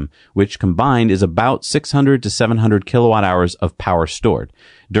inside them, which combined is about 600 to 700 kilowatt hours of power stored.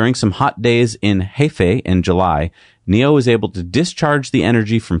 During some hot days in Hefei in July, NIO was able to discharge the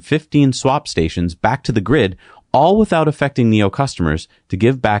energy from 15 swap stations back to the grid, all without affecting NIO customers, to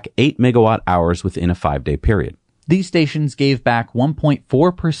give back 8 megawatt hours within a 5-day period. These stations gave back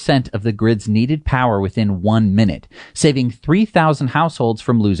 1.4% of the grid's needed power within 1 minute, saving 3,000 households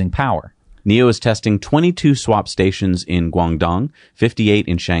from losing power. NIO is testing 22 swap stations in Guangdong, 58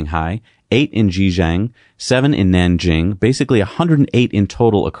 in Shanghai, 8 in Zhejiang, 7 in Nanjing, basically 108 in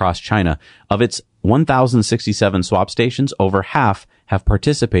total across China. Of its 1,067 swap stations, over half have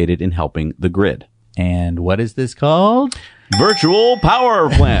participated in helping the grid. And what is this called? Virtual power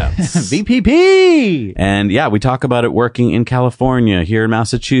plants. VPP! And yeah, we talk about it working in California, here in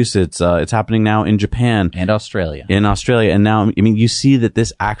Massachusetts. It's happening now in Japan. And Australia. In Australia. And now, I mean, you see that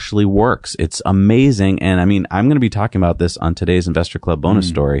this actually works. It's amazing. And I mean, I'm going to be talking about this on today's Investor Club bonus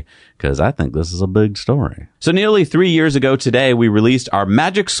story, because I think this is a big story. So nearly 3 years ago today, we released our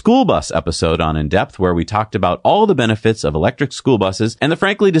Magic School Bus episode on In Depth, where we talked about all the benefits of electric school buses and the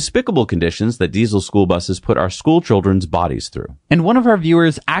frankly despicable conditions that diesel school buses put our school children's bodies through. And one of our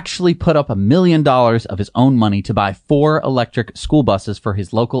viewers actually put up $1 million of his own money to buy 4 electric school buses for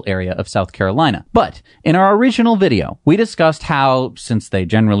his local area of South Carolina. But in our original video, we discussed how, since they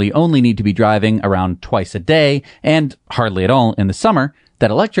generally only need to be driving around twice a day and hardly at all in the summer,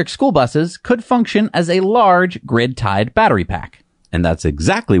 that electric school buses could function as a large grid-tied battery pack. And that's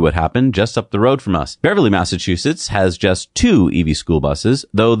exactly what happened just up the road from us. Beverly, Massachusetts has just 2 EV school buses,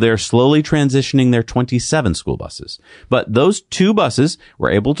 though they're slowly transitioning their 27 school buses. But those 2 buses were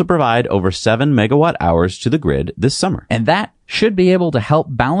able to provide over 7 megawatt hours to the grid this summer. And that should be able to help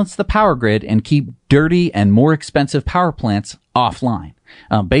balance the power grid and keep dirty and more expensive power plants offline.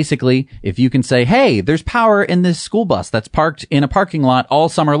 Basically, if you can say, hey, there's power in this school bus that's parked in a parking lot all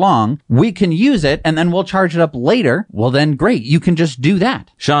summer long, we can use it and then we'll charge it up later. Well, then great. You can just do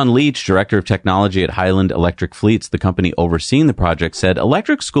that. Sean Leach, Director of Technology at Highland Electric Fleets, the company overseeing the project, said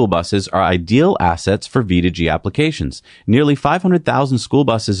electric school buses are ideal assets for V2G applications. Nearly 500,000 school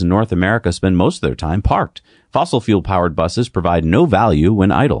buses in North America spend most of their time parked. Fossil fuel-powered buses provide no value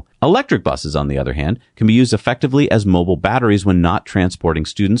when idle. Electric buses, on the other hand, can be used effectively as mobile batteries when not transporting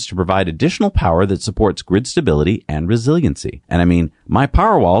students to provide additional power that supports grid stability and resiliency. And I mean, my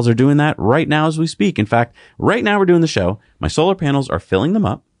power walls are doing that right now as we speak. In fact, right now we're doing the show. My solar panels are filling them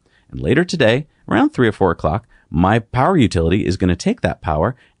up. And later today, around 3 or 4 o'clock, my power utility is going to take that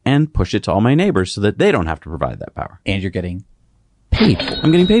power and push it to all my neighbors so that they don't have to provide that power. And you're getting paid for it.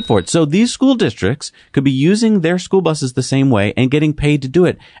 I'm getting paid for it. So these school districts could be using their school buses the same way and getting paid to do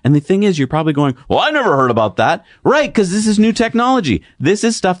it. And the thing is, you're probably going, well, I never heard about that. Right, because this is new technology. This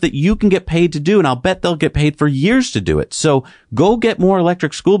is stuff that you can get paid to do, and I'll bet they'll get paid for years to do it. So go get more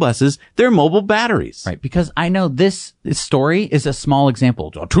electric school buses. They're mobile batteries. Right, because I know this story is a small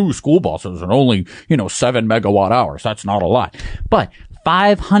example. 2 school buses and only, 7 megawatt hours. That's not a lot. But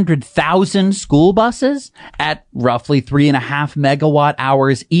 500,000 school buses at roughly 3.5 megawatt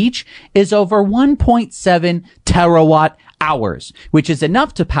hours each is over 1.7 terawatt hours, which is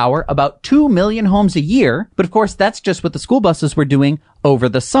enough to power about 2 million homes a year. But of course, that's just what the school buses were doing over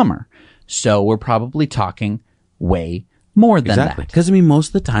the summer. So we're probably talking way more than Exactly. that. Because, most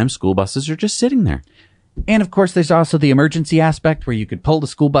of the time, school buses are just sitting there. And of course, there's also the emergency aspect where you could pull the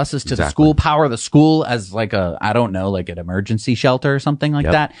school buses to the school, power the school as like an emergency shelter or something like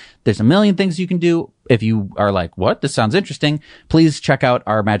that. There's a million things you can do. If you are like, what? This sounds interesting. Please check out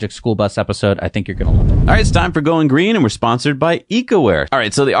our Magic School Bus episode. I think you're going to love it. All right, it's time for Going Green, and we're sponsored by EcoWare. All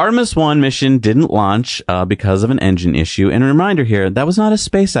right, so the Artemis 1 mission didn't launch because of an engine issue. And a reminder here, that was not a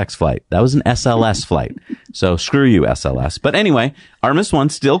SpaceX flight. That was an SLS flight. So screw you, SLS. But anyway, Artemis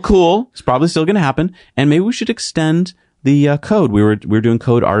 1's still cool. It's probably still going to happen. And maybe we should extend the code. We were doing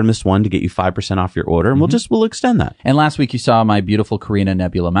code Artemis1 to get you 5% off your order, and we'll extend that. And last week you saw my beautiful Carina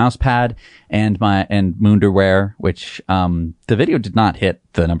Nebula mouse pad and Moonderwear, which the video did not hit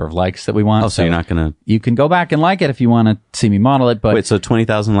the number of likes that we want. Oh, so you're not gonna. You can go back and like it if you want to see me model it. But wait, so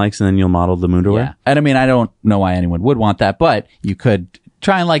 20,000 likes and then you'll model the Moonderwear? Yeah, and I don't know why anyone would want that, but you could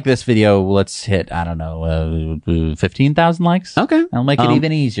try and like this video. Let's hit, I don't know, 15,000 likes. Okay. I'll make it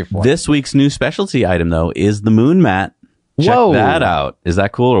even easier for you. This week's new specialty item, though, is the moon mat. Check that out. Is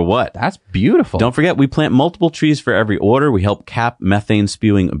that cool or what? That's beautiful. Don't forget, we plant multiple trees for every order. We help cap methane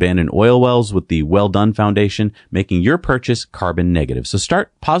spewing abandoned oil wells with the Well Done Foundation, making your purchase carbon negative. So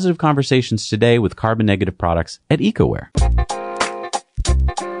start positive conversations today with carbon negative products at EcoWare.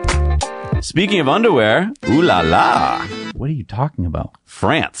 Speaking of underwear, ooh la la. What are you talking about?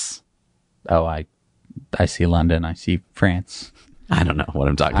 France. Oh, I see London. I see France. I don't know what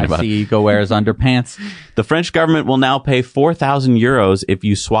I'm talking about. I see EcoWare's underpants. The French government will now pay 4,000 euros if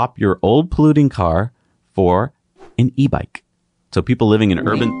you swap your old polluting car for an e-bike. So people living in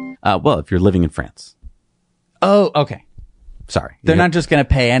urban, if you're living in France. Oh, okay. Sorry. They're not just going to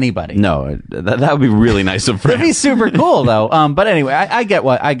pay anybody. No, that would be really nice of France. That'd be super cool, though. But anyway, I get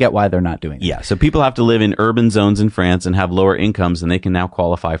why they're not doing it. Yeah, so people have to live in urban zones in France and have lower incomes, and they can now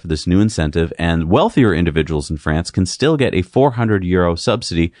qualify for this new incentive. And wealthier individuals in France can still get a 400 euro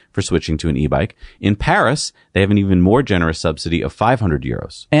subsidy for switching to an e-bike. In Paris, they have an even more generous subsidy of 500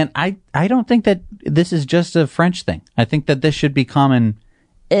 euros. And I don't think that this is just a French thing. I think that this should be common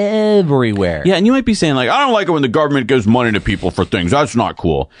everywhere. Yeah, and you might be saying, like, I don't like it when the government gives money to people for things. That's not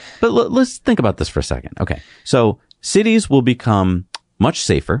cool. But let's think about this for a second. Okay, so cities will become much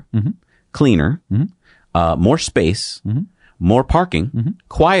safer, cleaner, more space, more parking,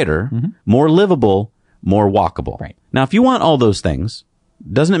 quieter, more livable, more walkable. Right. Now, if you want all those things,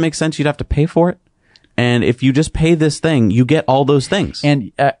 doesn't it make sense you'd have to pay for it? And if you just pay this thing, you get all those things.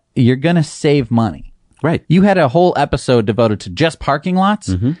 And you're going to save money. Right. You had a whole episode devoted to just parking lots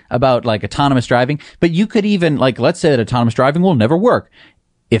about like autonomous driving, but you could even let's say that autonomous driving will never work.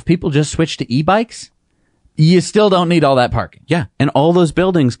 If people just switch to e-bikes, you still don't need all that parking. Yeah. And all those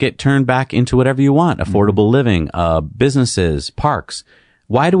buildings get turned back into whatever you want. Affordable living, businesses, parks.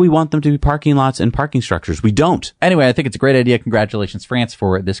 Why do we want them to be parking lots and parking structures? We don't. Anyway, I think it's a great idea. Congratulations, France,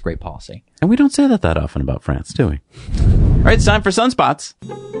 for this great policy. And we don't say that often about France, do we? All right, it's time for Sunspots.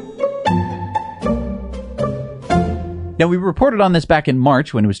 Now, we reported on this back in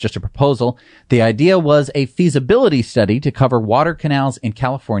March when it was just a proposal. The idea was a feasibility study to cover water canals in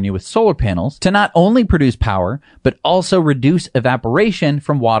California with solar panels to not only produce power, but also reduce evaporation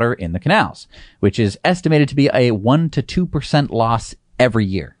from water in the canals, which is estimated to be a 1% to 2% loss every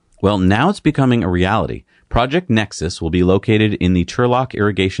year. Well, now it's becoming a reality. Project Nexus will be located in the Turlock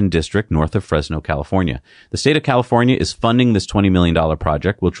Irrigation District north of Fresno, California. The state of California is funding this $20 million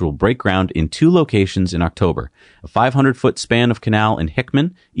project, which will break ground in 2 locations in October. A 500-foot span of canal in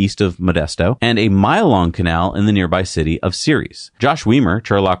Hickman, east of Modesto, and a mile-long canal in the nearby city of Ceres. Josh Weimer,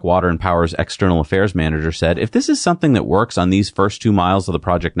 Turlock Water and Power's external affairs manager, said, if this is something that works on these first 2 miles of the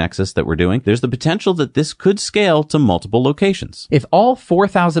Project Nexus that we're doing, there's the potential that this could scale to multiple locations. If all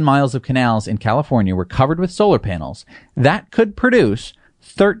 4,000 miles of canals in California were covered with solar panels, that could produce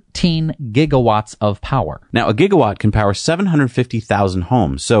 13 gigawatts of power. Now, a gigawatt can power 750,000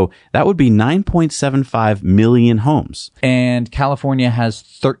 homes, so that would be 9.75 million homes. And California has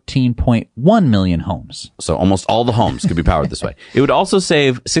 13.1 million homes. So almost all the homes could be powered this way. It would also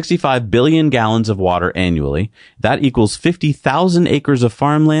save 65 billion gallons of water annually. That equals 50,000 acres of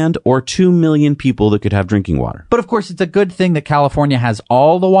farmland or 2 million people that could have drinking water. But of course, it's a good thing that California has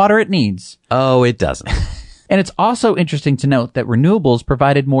all the water it needs. Oh, it doesn't. And it's also interesting to note that renewables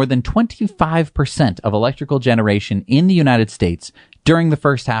provided more than 25% of electrical generation in the United States during the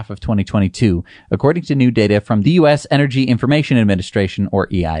first half of 2022, according to new data from the U.S. Energy Information Administration, or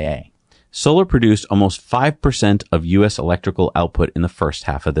EIA. Solar produced almost 5% of U.S. electrical output in the first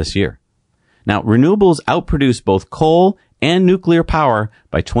half of this year. Now, renewables outproduce both coal and nuclear power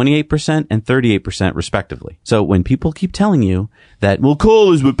by 28% and 38% respectively. So when people keep telling you that, well,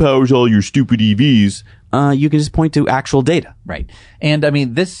 coal is what powers all your stupid EVs, you can just point to actual data. Right. And I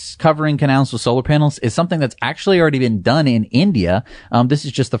mean, this covering canals with solar panels is something that's actually already been done in India. This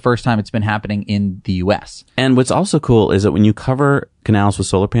is just the first time it's been happening in the US. And what's also cool is that when you cover canals with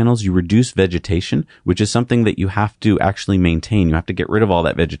solar panels, you reduce vegetation, which is something that you have to actually maintain. You have to get rid of all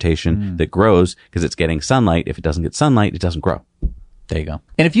that vegetation that grows because it's getting sunlight. If it doesn't get sunlight, it doesn't grow. There you go.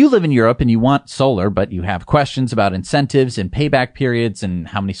 And if you live in Europe and you want solar, but you have questions about incentives and payback periods and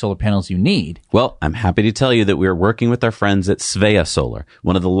how many solar panels you need. Well, I'm happy to tell you that we're working with our friends at Svea Solar,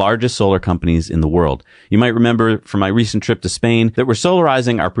 one of the largest solar companies in the world. You might remember from my recent trip to Spain that we're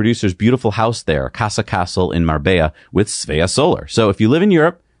solarizing our producer's beautiful house there, Casa Castle in Marbella, with Svea Solar. So if you live in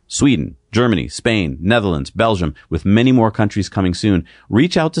Europe, Sweden, Germany, Spain, Netherlands, Belgium, with many more countries coming soon.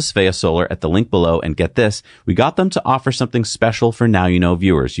 Reach out to Svea Solar at the link below and get this. We got them to offer something special for Now You Know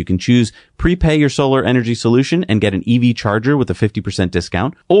viewers. You can choose prepay your solar energy solution and get an EV charger with a 50%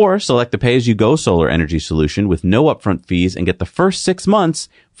 discount, or select the pay-as-you-go solar energy solution with no upfront fees and get the first 6 months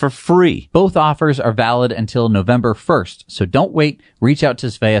for free. Both offers are valid until November 1st, so don't wait. Reach out to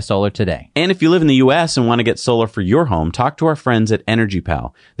Svea Solar today. And if you live in the U.S. and want to get solar for your home, talk to our friends at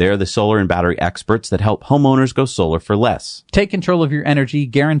EnergyPal. They are the solar and battery experts that help homeowners go solar for less. Take control of your energy,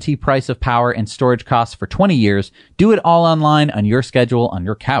 guarantee price of power and storage costs for 20 years. Do it all online, on your schedule, on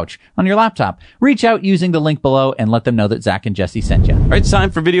your couch, on your laptop. Reach out using the link below and let them know that Zach and Jesse sent you. All right, it's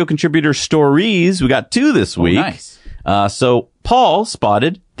time for video contributor stories. We got 2 this week. Nice. So Paul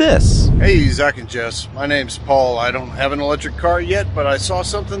spotted this. Hey, Zach and Jess. My name's Paul. I don't have an electric car yet, but I saw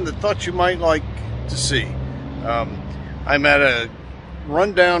something that thought you might like to see. I'm at a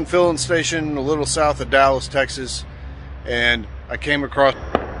rundown filling station a little south of Dallas, Texas, and I came across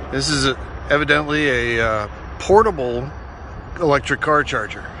this is evidently a portable electric car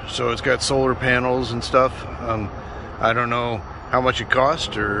charger. So it's got solar panels and stuff. I don't know how much it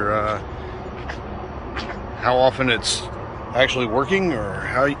costs or how often it's actually working, or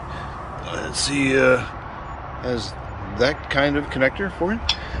how let's see, has that kind of connector for it.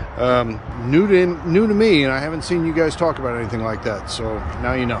 New to me, and I haven't seen you guys talk about anything like that, so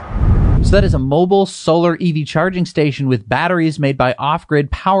now you know. So that is a mobile solar EV charging station with batteries made by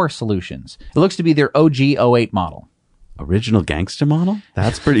Off-Grid Power Solutions. It looks to be their OG08 model. Original gangster model?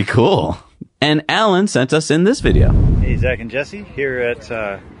 That's pretty cool. And Alan sent us in this video. Hey, Zach and Jesse here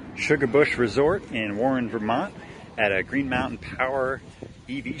at Sugar Bush Resort in Warren, Vermont at a Green Mountain Power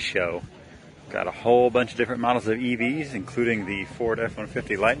EV show. Got a whole bunch of different models of EVs, including the Ford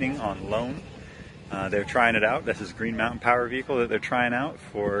F-150 Lightning on loan. They're trying it out. This is Green Mountain Power vehicle that they're trying out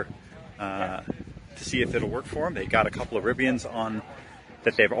for to see if it'll work for them. They got a couple of Rivians on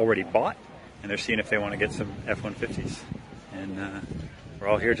that they've already bought, and they're seeing if they want to get some F-150s. And we're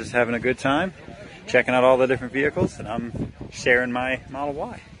all here just having a good time, checking out all the different vehicles, and I'm sharing my Model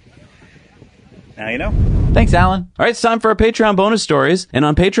Y. Now you know. Thanks, Alan. All right, it's time for our Patreon bonus stories. And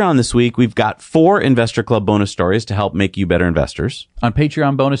on Patreon this week, we've got 4 Investor Club bonus stories to help make you better investors. On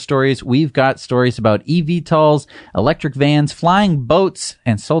Patreon bonus stories, we've got stories about eVTOLs, electric vans, flying boats,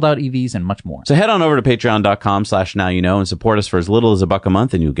 and sold-out EVs, and much more. So head on over to patreon.com/nowyouknow and support us for as little as $1 a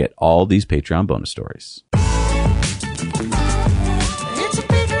month, and you'll get all these Patreon bonus stories.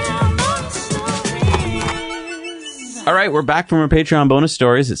 All right, we're back from our Patreon bonus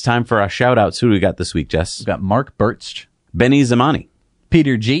stories. It's time for our shout-outs. Who do we got this week, Jess? We've got Mark Birch, Benny Zamani,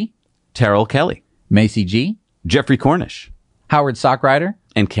 Peter G., Terrell Kelly, Macy G., Jeffrey Cornish, Howard Sockrider,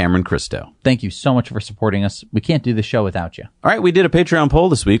 and Cameron Christo. Thank you so much for supporting us. We can't do the show without you. All right, we did a Patreon poll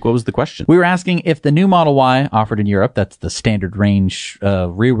this week. What was the question? We were asking if the new Model Y offered in Europe, that's the standard range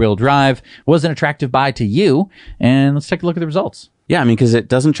rear-wheel drive, was an attractive buy to you. And let's take a look at the results. Yeah, I mean, because it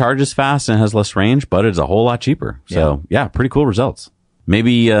doesn't charge as fast and has less range, but it's a whole lot cheaper. So, yeah, pretty cool results.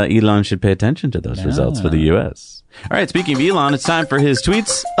 Maybe Elon should pay attention to those results for the U.S. All right, speaking of Elon, it's time for his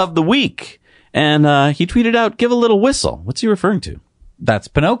tweets of the week. And he tweeted out, "Give a little whistle." What's he referring to? That's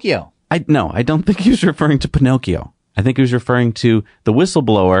Pinocchio. No, I don't think he was referring to Pinocchio. I think he was referring to the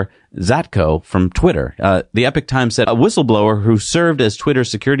whistleblower Zatko from Twitter. The Epoch Times said a whistleblower who served as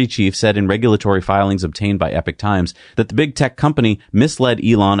Twitter's security chief said in regulatory filings obtained by Epoch Times that the big tech company misled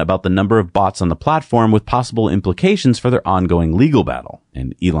Elon about the number of bots on the platform, with possible implications for their ongoing legal battle.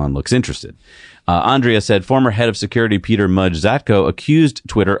 And Elon looks interested. Andrea said former head of security Peter Mudge Zatko accused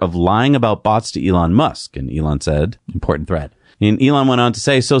Twitter of lying about bots to Elon Musk. And Elon said, important thread. And Elon went on to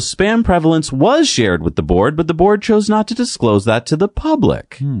say, so spam prevalence was shared with the board, but the board chose not to disclose that to the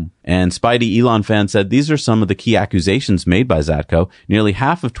public. And Spidey Elon fan said, these are some of the key accusations made by Zatko. Nearly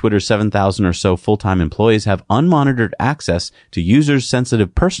half of Twitter's 7,000 or so full-time employees have unmonitored access to users'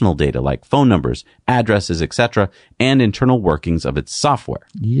 sensitive personal data like phone numbers, addresses, etc., and internal workings of its software.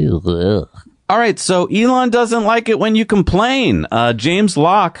 Ugh. All right, so Elon doesn't like it when you complain. James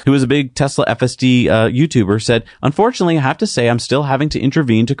Locke, who is a big Tesla FSD YouTuber, said, unfortunately, I have to say I'm still having to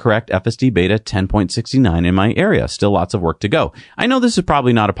intervene to correct FSD beta 10.69 in my area. Still lots of work to go. I know this is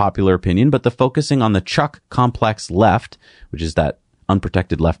probably not a popular opinion, but the focusing on the Chuck complex left, which is that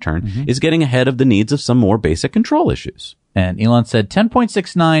unprotected left turn, is getting ahead of the needs of some more basic control issues. And Elon said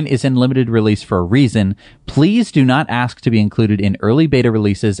 10.69 is in limited release for a reason. Please do not ask to be included in early beta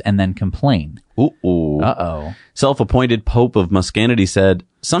releases and then complain. Ooh. Uh-oh. Self-appointed Pope of Muscanity said,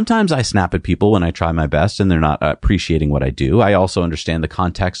 Sometimes I snap at people when I try my best and they're not appreciating what I do. I also understand the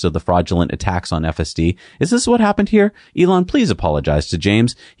context of the fraudulent attacks on FSD. Is this what happened here? Elon, please apologize to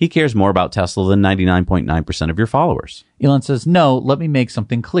James. He cares more about Tesla than 99.9% of your followers. Elon says, no, let me make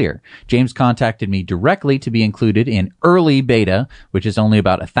something clear. James contacted me directly to be included in early beta, which is only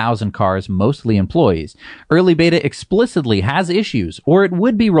about 1,000 cars, mostly employees. Early beta explicitly has issues, or it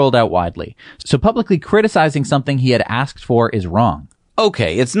would be rolled out widely. So publicly criticizing something he had asked for is wrong.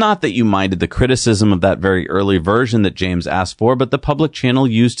 Okay, it's not that you minded the criticism of that very early version that James asked for, but the public channel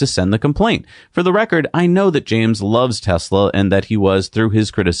used to send the complaint. For the record, I know that James loves Tesla and that he was, through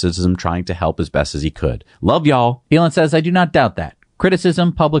his criticism, trying to help as best as he could. Love y'all. Elon says, I do not doubt that.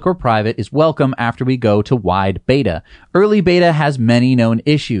 Criticism, public or private, is welcome after we go to wide beta. Early beta has many known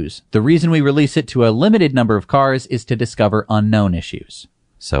issues. The reason we release it to a limited number of cars is to discover unknown issues.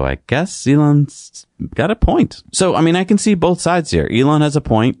 So I guess Elon's got a point. So, I mean, I can see both sides here. Elon has a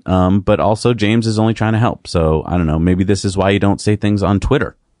point, but also James is only trying to help. So, I don't know. Maybe this is why you don't say things on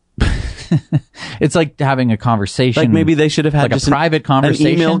Twitter. It's like having a conversation. Like maybe they should have had like just a private conversation.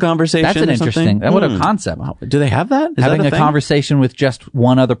 An email conversation. That's an interesting. What a concept. Do they have that? Is having that a conversation with just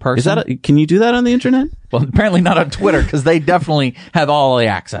one other person. Is that can you do that on the internet? Well, apparently not on Twitter because they definitely have all the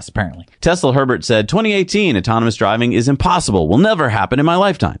access, apparently. Tesla Herbert said, 2018, autonomous driving is impossible. Will never happen in my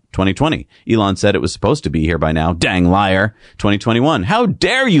lifetime. 2020, Elon said it was supposed to be here by now. Dang liar. 2021, how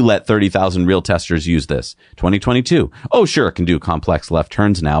dare you let 30,000 real testers use this? 2022, oh, sure, it can do complex left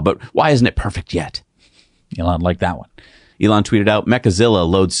turns now, but why isn't it perfect yet? Elon liked that one. Elon tweeted out, Mechazilla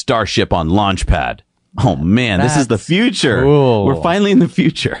loads Starship on Launchpad. Oh man, this is the future. Cool. We're finally in the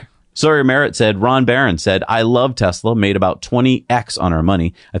future. Sawyer Merritt said, Ron Barron said, I love Tesla, made about 20x on our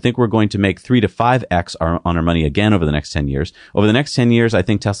money. I think we're going to make 3 to 5x on our money again over the next 10 years. Over the next 10 years, I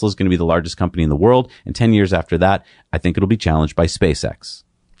think Tesla is going to be the largest company in the world. And 10 years after that, I think it'll be challenged by SpaceX.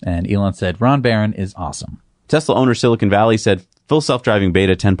 And Elon said, Ron Barron is awesome. Tesla owner Silicon Valley said, full self-driving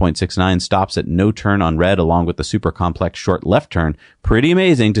beta 10.69 stops at no turn on red along with the super complex short left turn. Pretty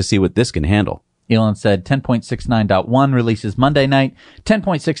amazing to see what this can handle. Elon said 10.69.1 releases Monday night,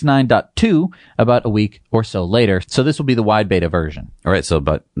 10.69.2 about a week or so later. So this will be the wide beta version. All right. So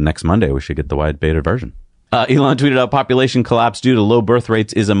about next Monday, we should get the wide beta version. Elon tweeted out, population collapse due to low birth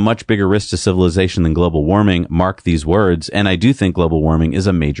rates is a much bigger risk to civilization than global warming. Mark these words. And I do think global warming is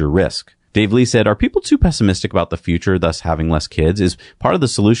a major risk. Dave Lee said, are people too pessimistic about the future, thus having less kids? Is part of the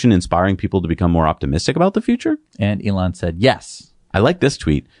solution inspiring people to become more optimistic about the future? And Elon said, yes. I like this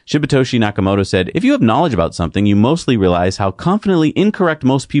tweet. Shibatoshi Nakamoto said, if you have knowledge about something, you mostly realize how confidently incorrect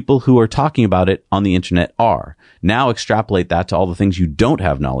most people who are talking about it on the internet are. Now extrapolate that to all the things you don't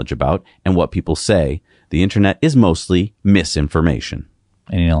have knowledge about and what people say. The internet is mostly misinformation.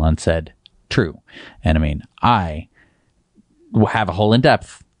 And Elon said, true. And I mean, I have a whole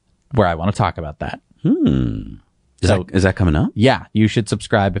in-depth where I want to talk about that. Is that coming up? Yeah, you should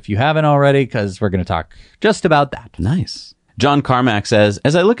subscribe if you haven't already because we're going to talk just about that. Nice. John Carmack says,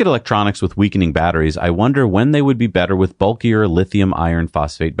 as I look at electronics with weakening batteries, I wonder when they would be better with bulkier lithium iron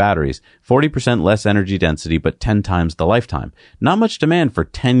phosphate batteries. 40% less energy density, but 10 times the lifetime. Not much demand for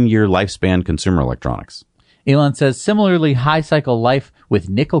 10-year lifespan consumer electronics. Elon says similarly high cycle life with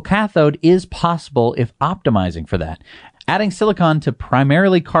nickel cathode is possible if optimizing for that. Adding silicon to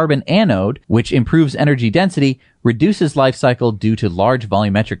primarily carbon anode, which improves energy density, reduces life cycle due to large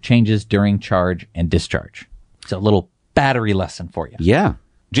volumetric changes during charge and discharge. It's a little battery lesson for you. Yeah.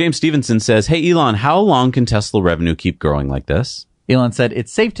 James Stevenson says, hey, Elon, how long can Tesla revenue keep growing like this? Elon said,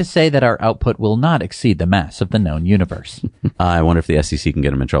 it's safe to say that our output will not exceed the mass of the known universe. I wonder if the SEC can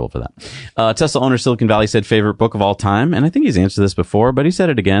get him in trouble for that. Tesla owner Silicon Valley said favorite book of all time, and I think he's answered this before, but he said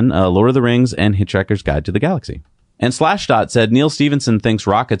it again, Lord of the Rings and Hitchhiker's Guide to the Galaxy. And Slashdot said Neil Stevenson thinks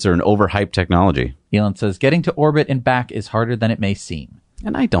rockets are an overhyped technology. Elon says getting to orbit and back is harder than it may seem.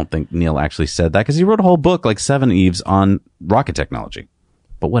 And I don't think Neil actually said that because he wrote a whole book, like 7 Eves, on rocket technology.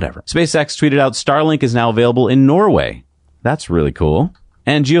 But whatever. SpaceX tweeted out Starlink is now available in Norway. That's really cool.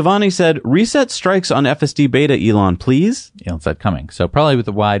 And Giovanni said, reset strikes on FSD beta, Elon, please. Elon said coming. So probably with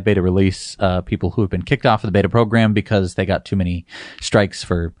the wide beta release, people who have been kicked off of the beta program because they got too many strikes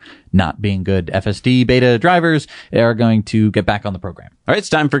for not being good FSD beta drivers are going to get back on the program. All right, it's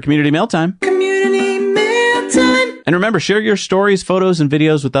time for Community Mail Time. Community Mail Time. And remember, share your stories, photos, and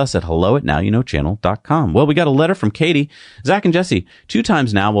videos with us at hello@nowyouknowchannel.com. Well, we got a letter from Katie. Zach and Jesse, 2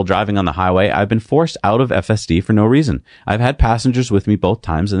 times now while driving on the highway, I've been forced out of FSD for no reason. I've had passengers with me both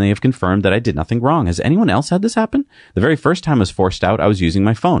times, and they have confirmed that I did nothing wrong. Has anyone else had this happen? The very first time I was forced out, I was using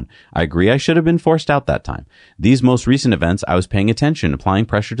my phone. I agree I should have been forced out that time. These most recent events, I was paying attention, applying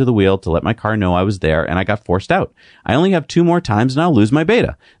pressure to the wheel to let my car know I was there, and I got forced out. I only have 2 more times, and I'll lose my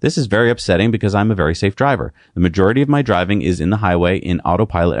beta. This is very upsetting because I'm a very safe driver. The majority of my driving is in the highway in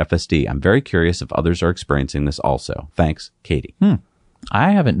autopilot FSD. I'm very curious if others are experiencing this also. Thanks, Katie.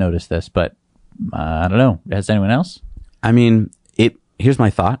 I haven't noticed this, but I don't know. Has anyone else? I mean, here's my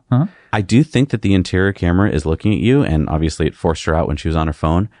thought. I do think that the interior camera is looking at you, and obviously it forced her out when she was on her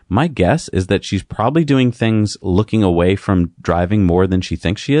phone. My guess is that she's probably doing things looking away from driving more than she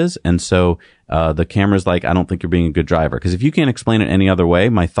thinks she is. And so the camera's like, I don't think you're being a good driver. Because if you can't explain it any other way,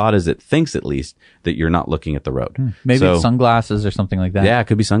 my thought is it thinks at least that you're not looking at the road. Maybe it's sunglasses or something like that. Yeah, it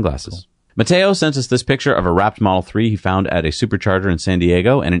could be sunglasses. Cool. Mateo sent us this picture of a wrapped Model 3 he found at a supercharger in San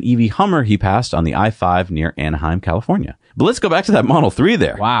Diego and an EV Hummer he passed on the I-5 near Anaheim, California. But let's go back to that Model 3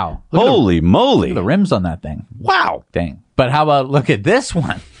 there. Wow. Holy moly. Look at the rims on that thing. Wow. Dang. But how about look at this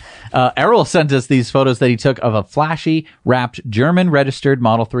one? Errol sent us these photos that he took of a flashy, wrapped, German-registered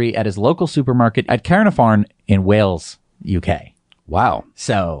Model 3 at his local supermarket at Carnarvon in Wales, UK. Wow.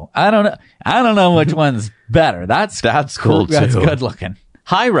 So, I don't know which one's better. That's cool, too. That's good looking.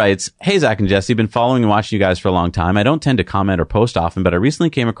 Hi writes, hey Zach and Jesse, been following and watching you guys for a long time. I don't tend to comment or post often, but I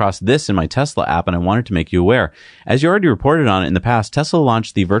recently came across this in my Tesla app and I wanted to make you aware. As you already reported on it in the past, Tesla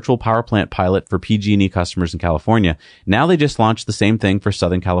launched the virtual power plant pilot for PG&E customers in California. Now they just launched the same thing for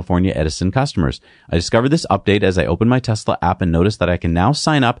Southern California Edison customers. I discovered this update as I opened my Tesla app and noticed that I can now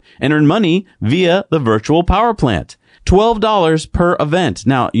sign up and earn money via the virtual power plant. $12 per event.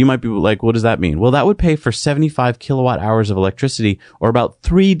 Now, you might be like, what does that mean? Well, that would pay for 75 kilowatt hours of electricity, or about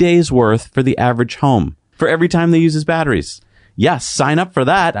 3 days worth for the average home, for every time they use his batteries. Yes, sign up for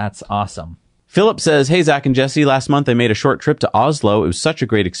that. That's awesome. Philip says, hey, Zach and Jesse, last month I made a short trip to Oslo. It was such a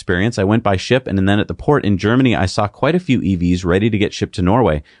great experience. I went by ship, and then at the port in Germany, I saw quite a few EVs ready to get shipped to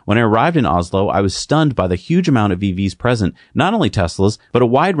Norway. When I arrived in Oslo, I was stunned by the huge amount of EVs present, not only Teslas, but a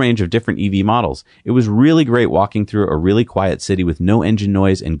wide range of different EV models. It was really great walking through a really quiet city with no engine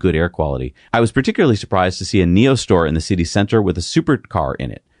noise and good air quality. I was particularly surprised to see a Neo store in the city center with a supercar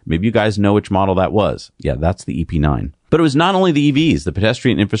in it. Maybe you guys know which model that was. Yeah, that's the EP9. But it was not only the EVs. The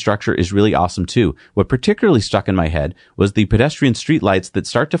pedestrian infrastructure is really awesome too. What particularly stuck in my head was the pedestrian street lights that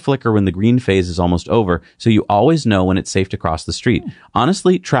start to flicker when the green phase is almost over, so you always know when it's safe to cross the street.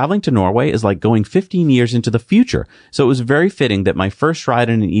 Honestly, traveling to Norway is like going 15 years into the future. So it was very fitting that my first ride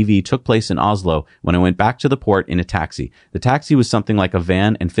in an EV took place in Oslo when I went back to the port in a taxi. The taxi was something like a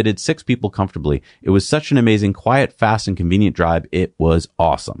van and fitted 6 people comfortably. It was such an amazing, quiet, fast, and convenient drive. It was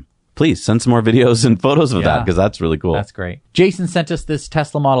awesome. Please send some more videos and photos of that, because that's really cool. That's great. Jason sent us this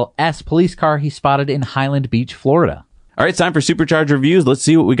Tesla Model S police car he spotted in Highland Beach, Florida. All right, it's time for Supercharger Reviews. Let's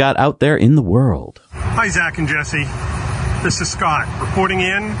see what we got out there in the world. Hi, Zach and Jesse. This is Scott reporting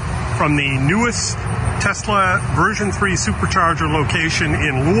in from the newest Tesla version 3 Supercharger location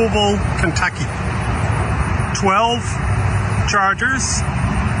in Louisville, Kentucky. 12 chargers,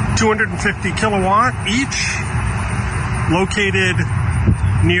 250 kilowatt each, located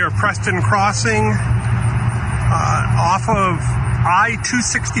near Preston Crossing, off of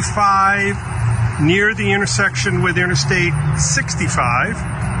I-265, near the intersection with Interstate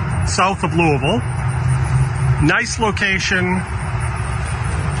 65, south of Louisville. Nice location.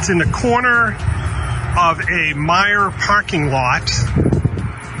 It's in the corner of a Meijer parking lot,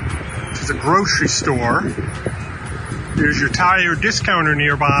 which is a grocery store. There's your tire discounter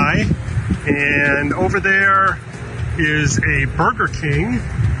nearby, and over there is a Burger King,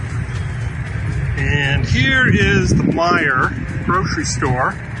 and here is the Meijer grocery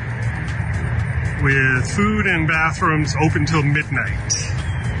store with food and bathrooms open till midnight.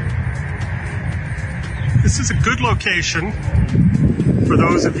 This is a good location for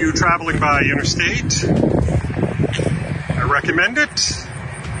those of you traveling by interstate. I recommend it.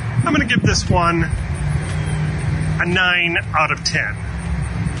 I'm going to give this one a 9 out of 10.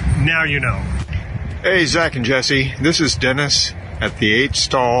 Now you know. Hey, Zach and Jesse. This is Dennis at the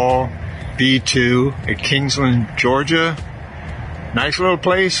 8-stall B2 at Kingsland, Georgia. Nice little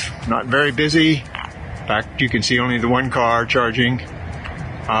place, not very busy. In fact, you can see only the one car charging.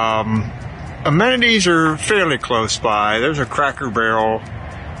 Amenities are fairly close by. There's a Cracker Barrel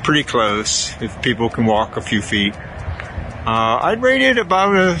pretty close if people can walk a few feet. I'd rate it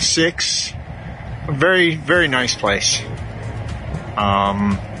about a 6. A very, very nice place.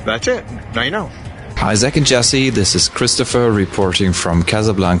 That's it. Now you know. Hi, Zach and Jesse. This is Christopher reporting from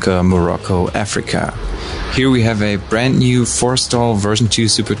Casablanca, Morocco, Africa. Here we have a brand new 4-stall version 2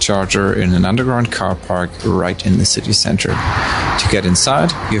 supercharger in an underground car park right in the city center. To get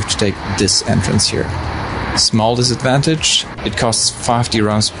inside, you have to take this entrance here. Small disadvantage, it costs 50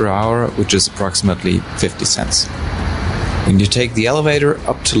 dirhams per hour, which is approximately 50 cents. When you take the elevator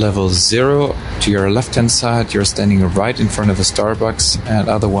up to level 0, to your left-hand side, you're standing right in front of a Starbucks, and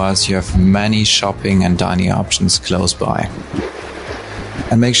otherwise you have many shopping and dining options close by.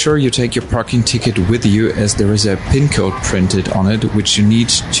 And make sure you take your parking ticket with you, as there is a PIN code printed on it, which you need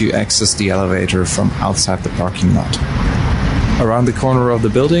to access the elevator from outside the parking lot. Around the corner of the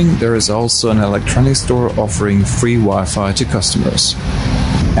building, there is also an electronics store offering free Wi-Fi to customers.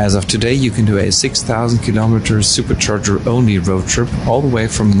 As of today, you can do a 6,000 kilometer supercharger-only road trip all the way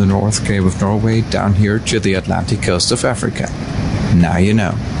from the North Cape of Norway down here to the Atlantic coast of Africa. Now you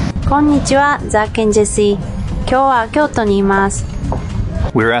know. こんにちは、ザッケンジェシー。今日は京都にいます。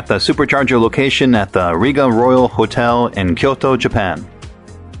We're at the supercharger location at the Riga Royal Hotel in Kyoto, Japan.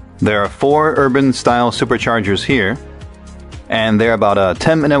 There are 4 urban-style superchargers here, and they're about a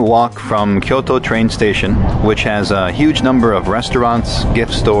 10-minute walk from Kyoto train station, which has a huge number of restaurants,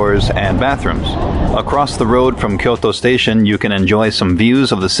 gift stores, and bathrooms. Across the road from Kyoto station, you can enjoy some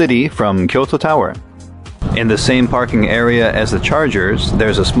views of the city from Kyoto Tower. In the same parking area as the chargers,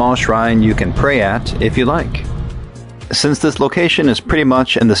 there's a small shrine you can pray at if you like. Since this location is pretty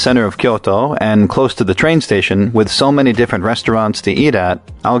much in the center of Kyoto and close to the train station with so many different restaurants to eat at,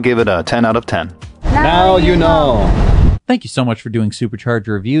 I'll give it a 10 out of 10. Now you know. Thank you so much for doing supercharger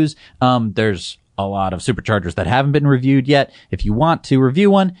reviews. There's a lot of superchargers that haven't been reviewed yet. If you want to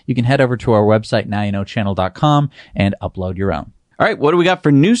review one, you can head over to our website, nowyouknowchannel.com, and upload your own. All right, what do we got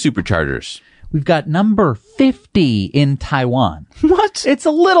for new superchargers? We've got number 50 in Taiwan. What? It's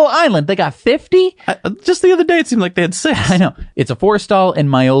a little island. They got 50? Just the other day, it seemed like they had 6. I know. It's a 4-stall in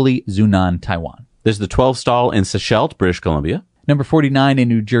Maioli, Zhunan, Taiwan. There's the 12-stall in Sechelt, British Columbia. Number 49 in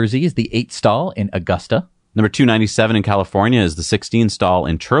New Jersey is the 8-stall in Augusta. Number 297 in California is the 16-stall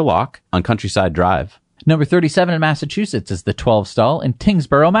in Turlock on Countryside Drive. Number 37 in Massachusetts is the 12-stall in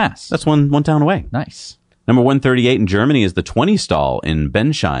Tingsboro, Mass. That's one town away. Nice. Number 138 in Germany is the 20-stall in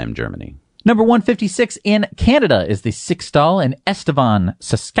Bensheim, Germany. Number 156 in Canada is the 6-stall in Estevan,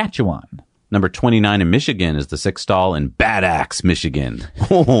 Saskatchewan. Number 29 in Michigan is the 6-stall in Bad Axe, Michigan.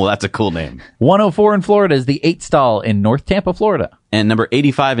 Oh, that's a cool name. 104 in Florida is the 8-stall in North Tampa, Florida. And number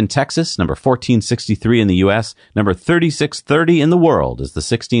 85 in Texas, number 1463 in the U.S., number 3630 in the world is the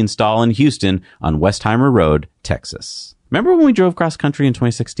 16-stall in Houston on Westheimer Road, Texas. Remember when we drove cross country in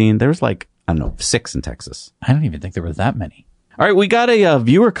 2016? There was 6 in Texas. I don't even think there were that many. All right, we got a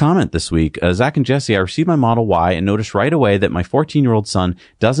viewer comment this week. Zach and Jesse, I received my Model Y and noticed right away that my 14-year-old son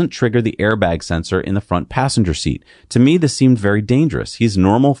doesn't trigger the airbag sensor in the front passenger seat. To me, this seemed very dangerous. He's a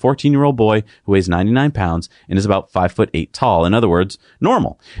normal 14-year-old boy who weighs 99 pounds and is about 5'8" tall. In other words,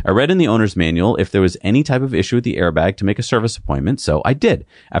 normal. I read in the owner's manual if there was any type of issue with the airbag to make a service appointment, so I did.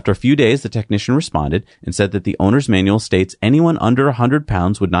 After a few days, the technician responded and said that the owner's manual states anyone under 100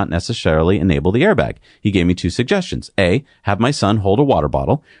 pounds would not necessarily enable the airbag. He gave me 2 suggestions. A, have my son hold a water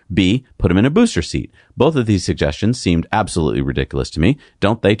bottle. B, put him in a booster seat. Both of these suggestions seemed absolutely ridiculous to me.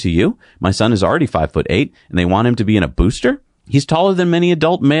 Don't they to you? My son is already 5'8", and they want him to be in a booster? He's taller than many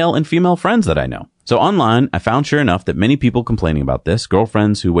adult male and female friends that I know. So online, I found sure enough that many people complaining about this,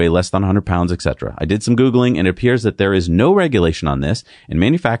 girlfriends who weigh less than 100 pounds, etc. I did some Googling, and it appears that there is no regulation on this, and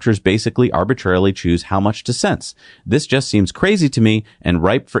manufacturers basically arbitrarily choose how much to sense. This just seems crazy to me and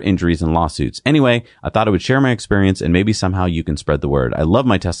ripe for injuries and lawsuits. Anyway, I thought I would share my experience, and maybe somehow you can spread the word. I love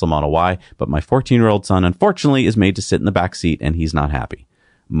my Tesla Model Y, but my 14-year-old son unfortunately is made to sit in the back seat, and he's not happy.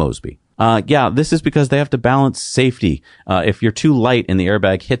 Mosby. Yeah, this is because they have to balance safety. If you're too light and the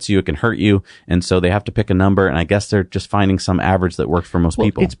airbag hits you, it can hurt you. And so they have to pick a number. And I guess they're just finding some average that works for most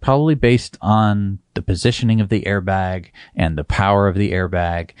people. It's probably based on the positioning of the airbag and the power of the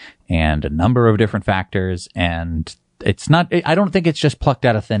airbag and a number of different factors. And it's not, I don't think it's just plucked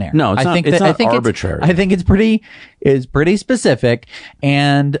out of thin air. No, it's not arbitrary. I think it's pretty specific.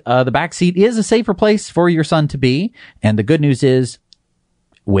 And the back seat is a safer place for your son to be. And the good news is,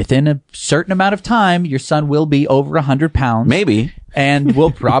 within a certain amount of time, your son will be over 100 pounds. Maybe. And will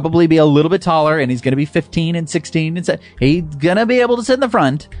probably be a little bit taller, and he's going to be 15 and 16. And he's going to be able to sit in the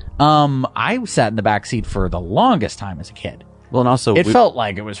front. I sat in the back seat for the longest time as a kid. Well, and also it felt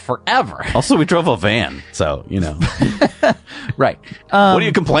like it was forever. Also, we drove a van, so Right. What are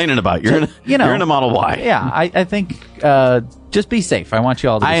you complaining about? You're in a Model Y. Yeah, I think just be safe. I want you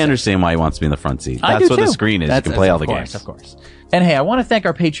all to be safe. understand why he wants to be in the front seat. I That's do what too. the screen is. You can play all the games. Of course. And hey, I want to thank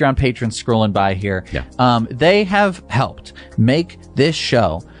our Patreon patrons scrolling by here. Yeah. They have helped make this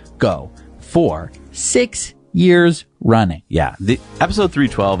show go for 6 years running. Yeah, the episode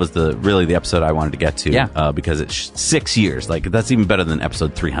 312 is really the episode I wanted to get to. Yeah. Because it's 6 years. Like, that's even better than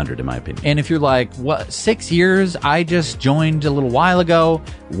episode 300 in my opinion. And if you're like, what, 6 years? I just joined a little while ago.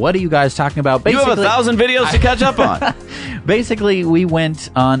 What are you guys talking about? You have 1,000 videos to catch up on. Basically, we went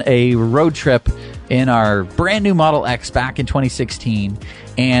on a road trip in our brand new Model X back in 2016,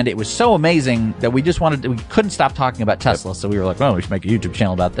 and it was so amazing that we couldn't stop talking about Tesla. So we were like, well, we should make a YouTube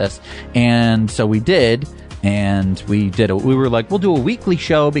channel about this. And so we did. And we were like, we'll do a weekly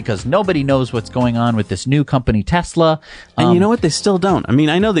show because nobody knows what's going on with this new company, Tesla. And you know what? They still don't. I mean,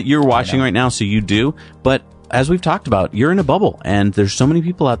 I know that you're watching right now, so you do. But as we've talked about, you're in a bubble. And there's so many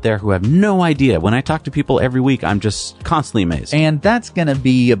people out there who have no idea. When I talk to people every week, I'm just constantly amazed. And that's going to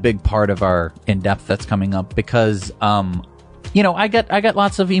be a big part of our in-depth that's coming up because, I get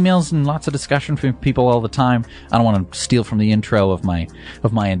lots of emails and lots of discussion from people all the time. I don't want to steal from the intro of my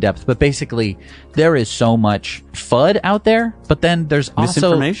in-depth, but basically there is so much FUD out there, but then there's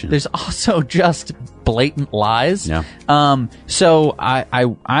also just blatant lies. Yeah. So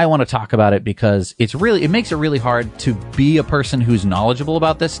I want to talk about it because it makes it really hard to be a person who's knowledgeable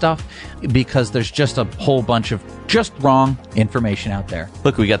about this stuff because there's just a whole bunch of just wrong information out there.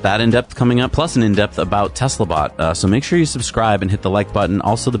 Look, we got that in-depth coming up, plus an in-depth about TeslaBot. So make sure you subscribe and hit the like button,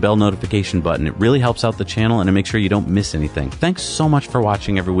 also the bell notification button. It really helps out the channel and to make sure you don't miss anything. Thanks so much for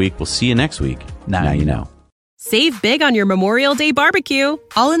watching every week. We'll see you next week. Now you know. Save big on your Memorial Day barbecue,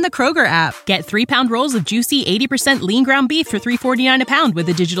 all in the Kroger app. Get 3-pound rolls of juicy 80% lean ground beef for $3.49 a pound with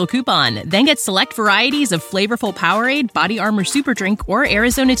a digital coupon. Then get select varieties of flavorful Powerade, Body Armor Super Drink, or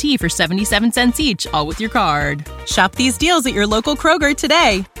Arizona tea for 77 cents each, all with your card. Shop these deals at your local Kroger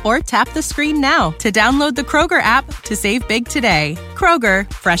today, or tap the screen now to download the Kroger app to save big today. Kroger,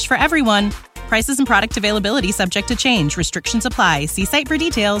 fresh for everyone. Prices and product availability subject to change. Restrictions apply. See site for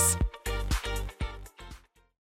details.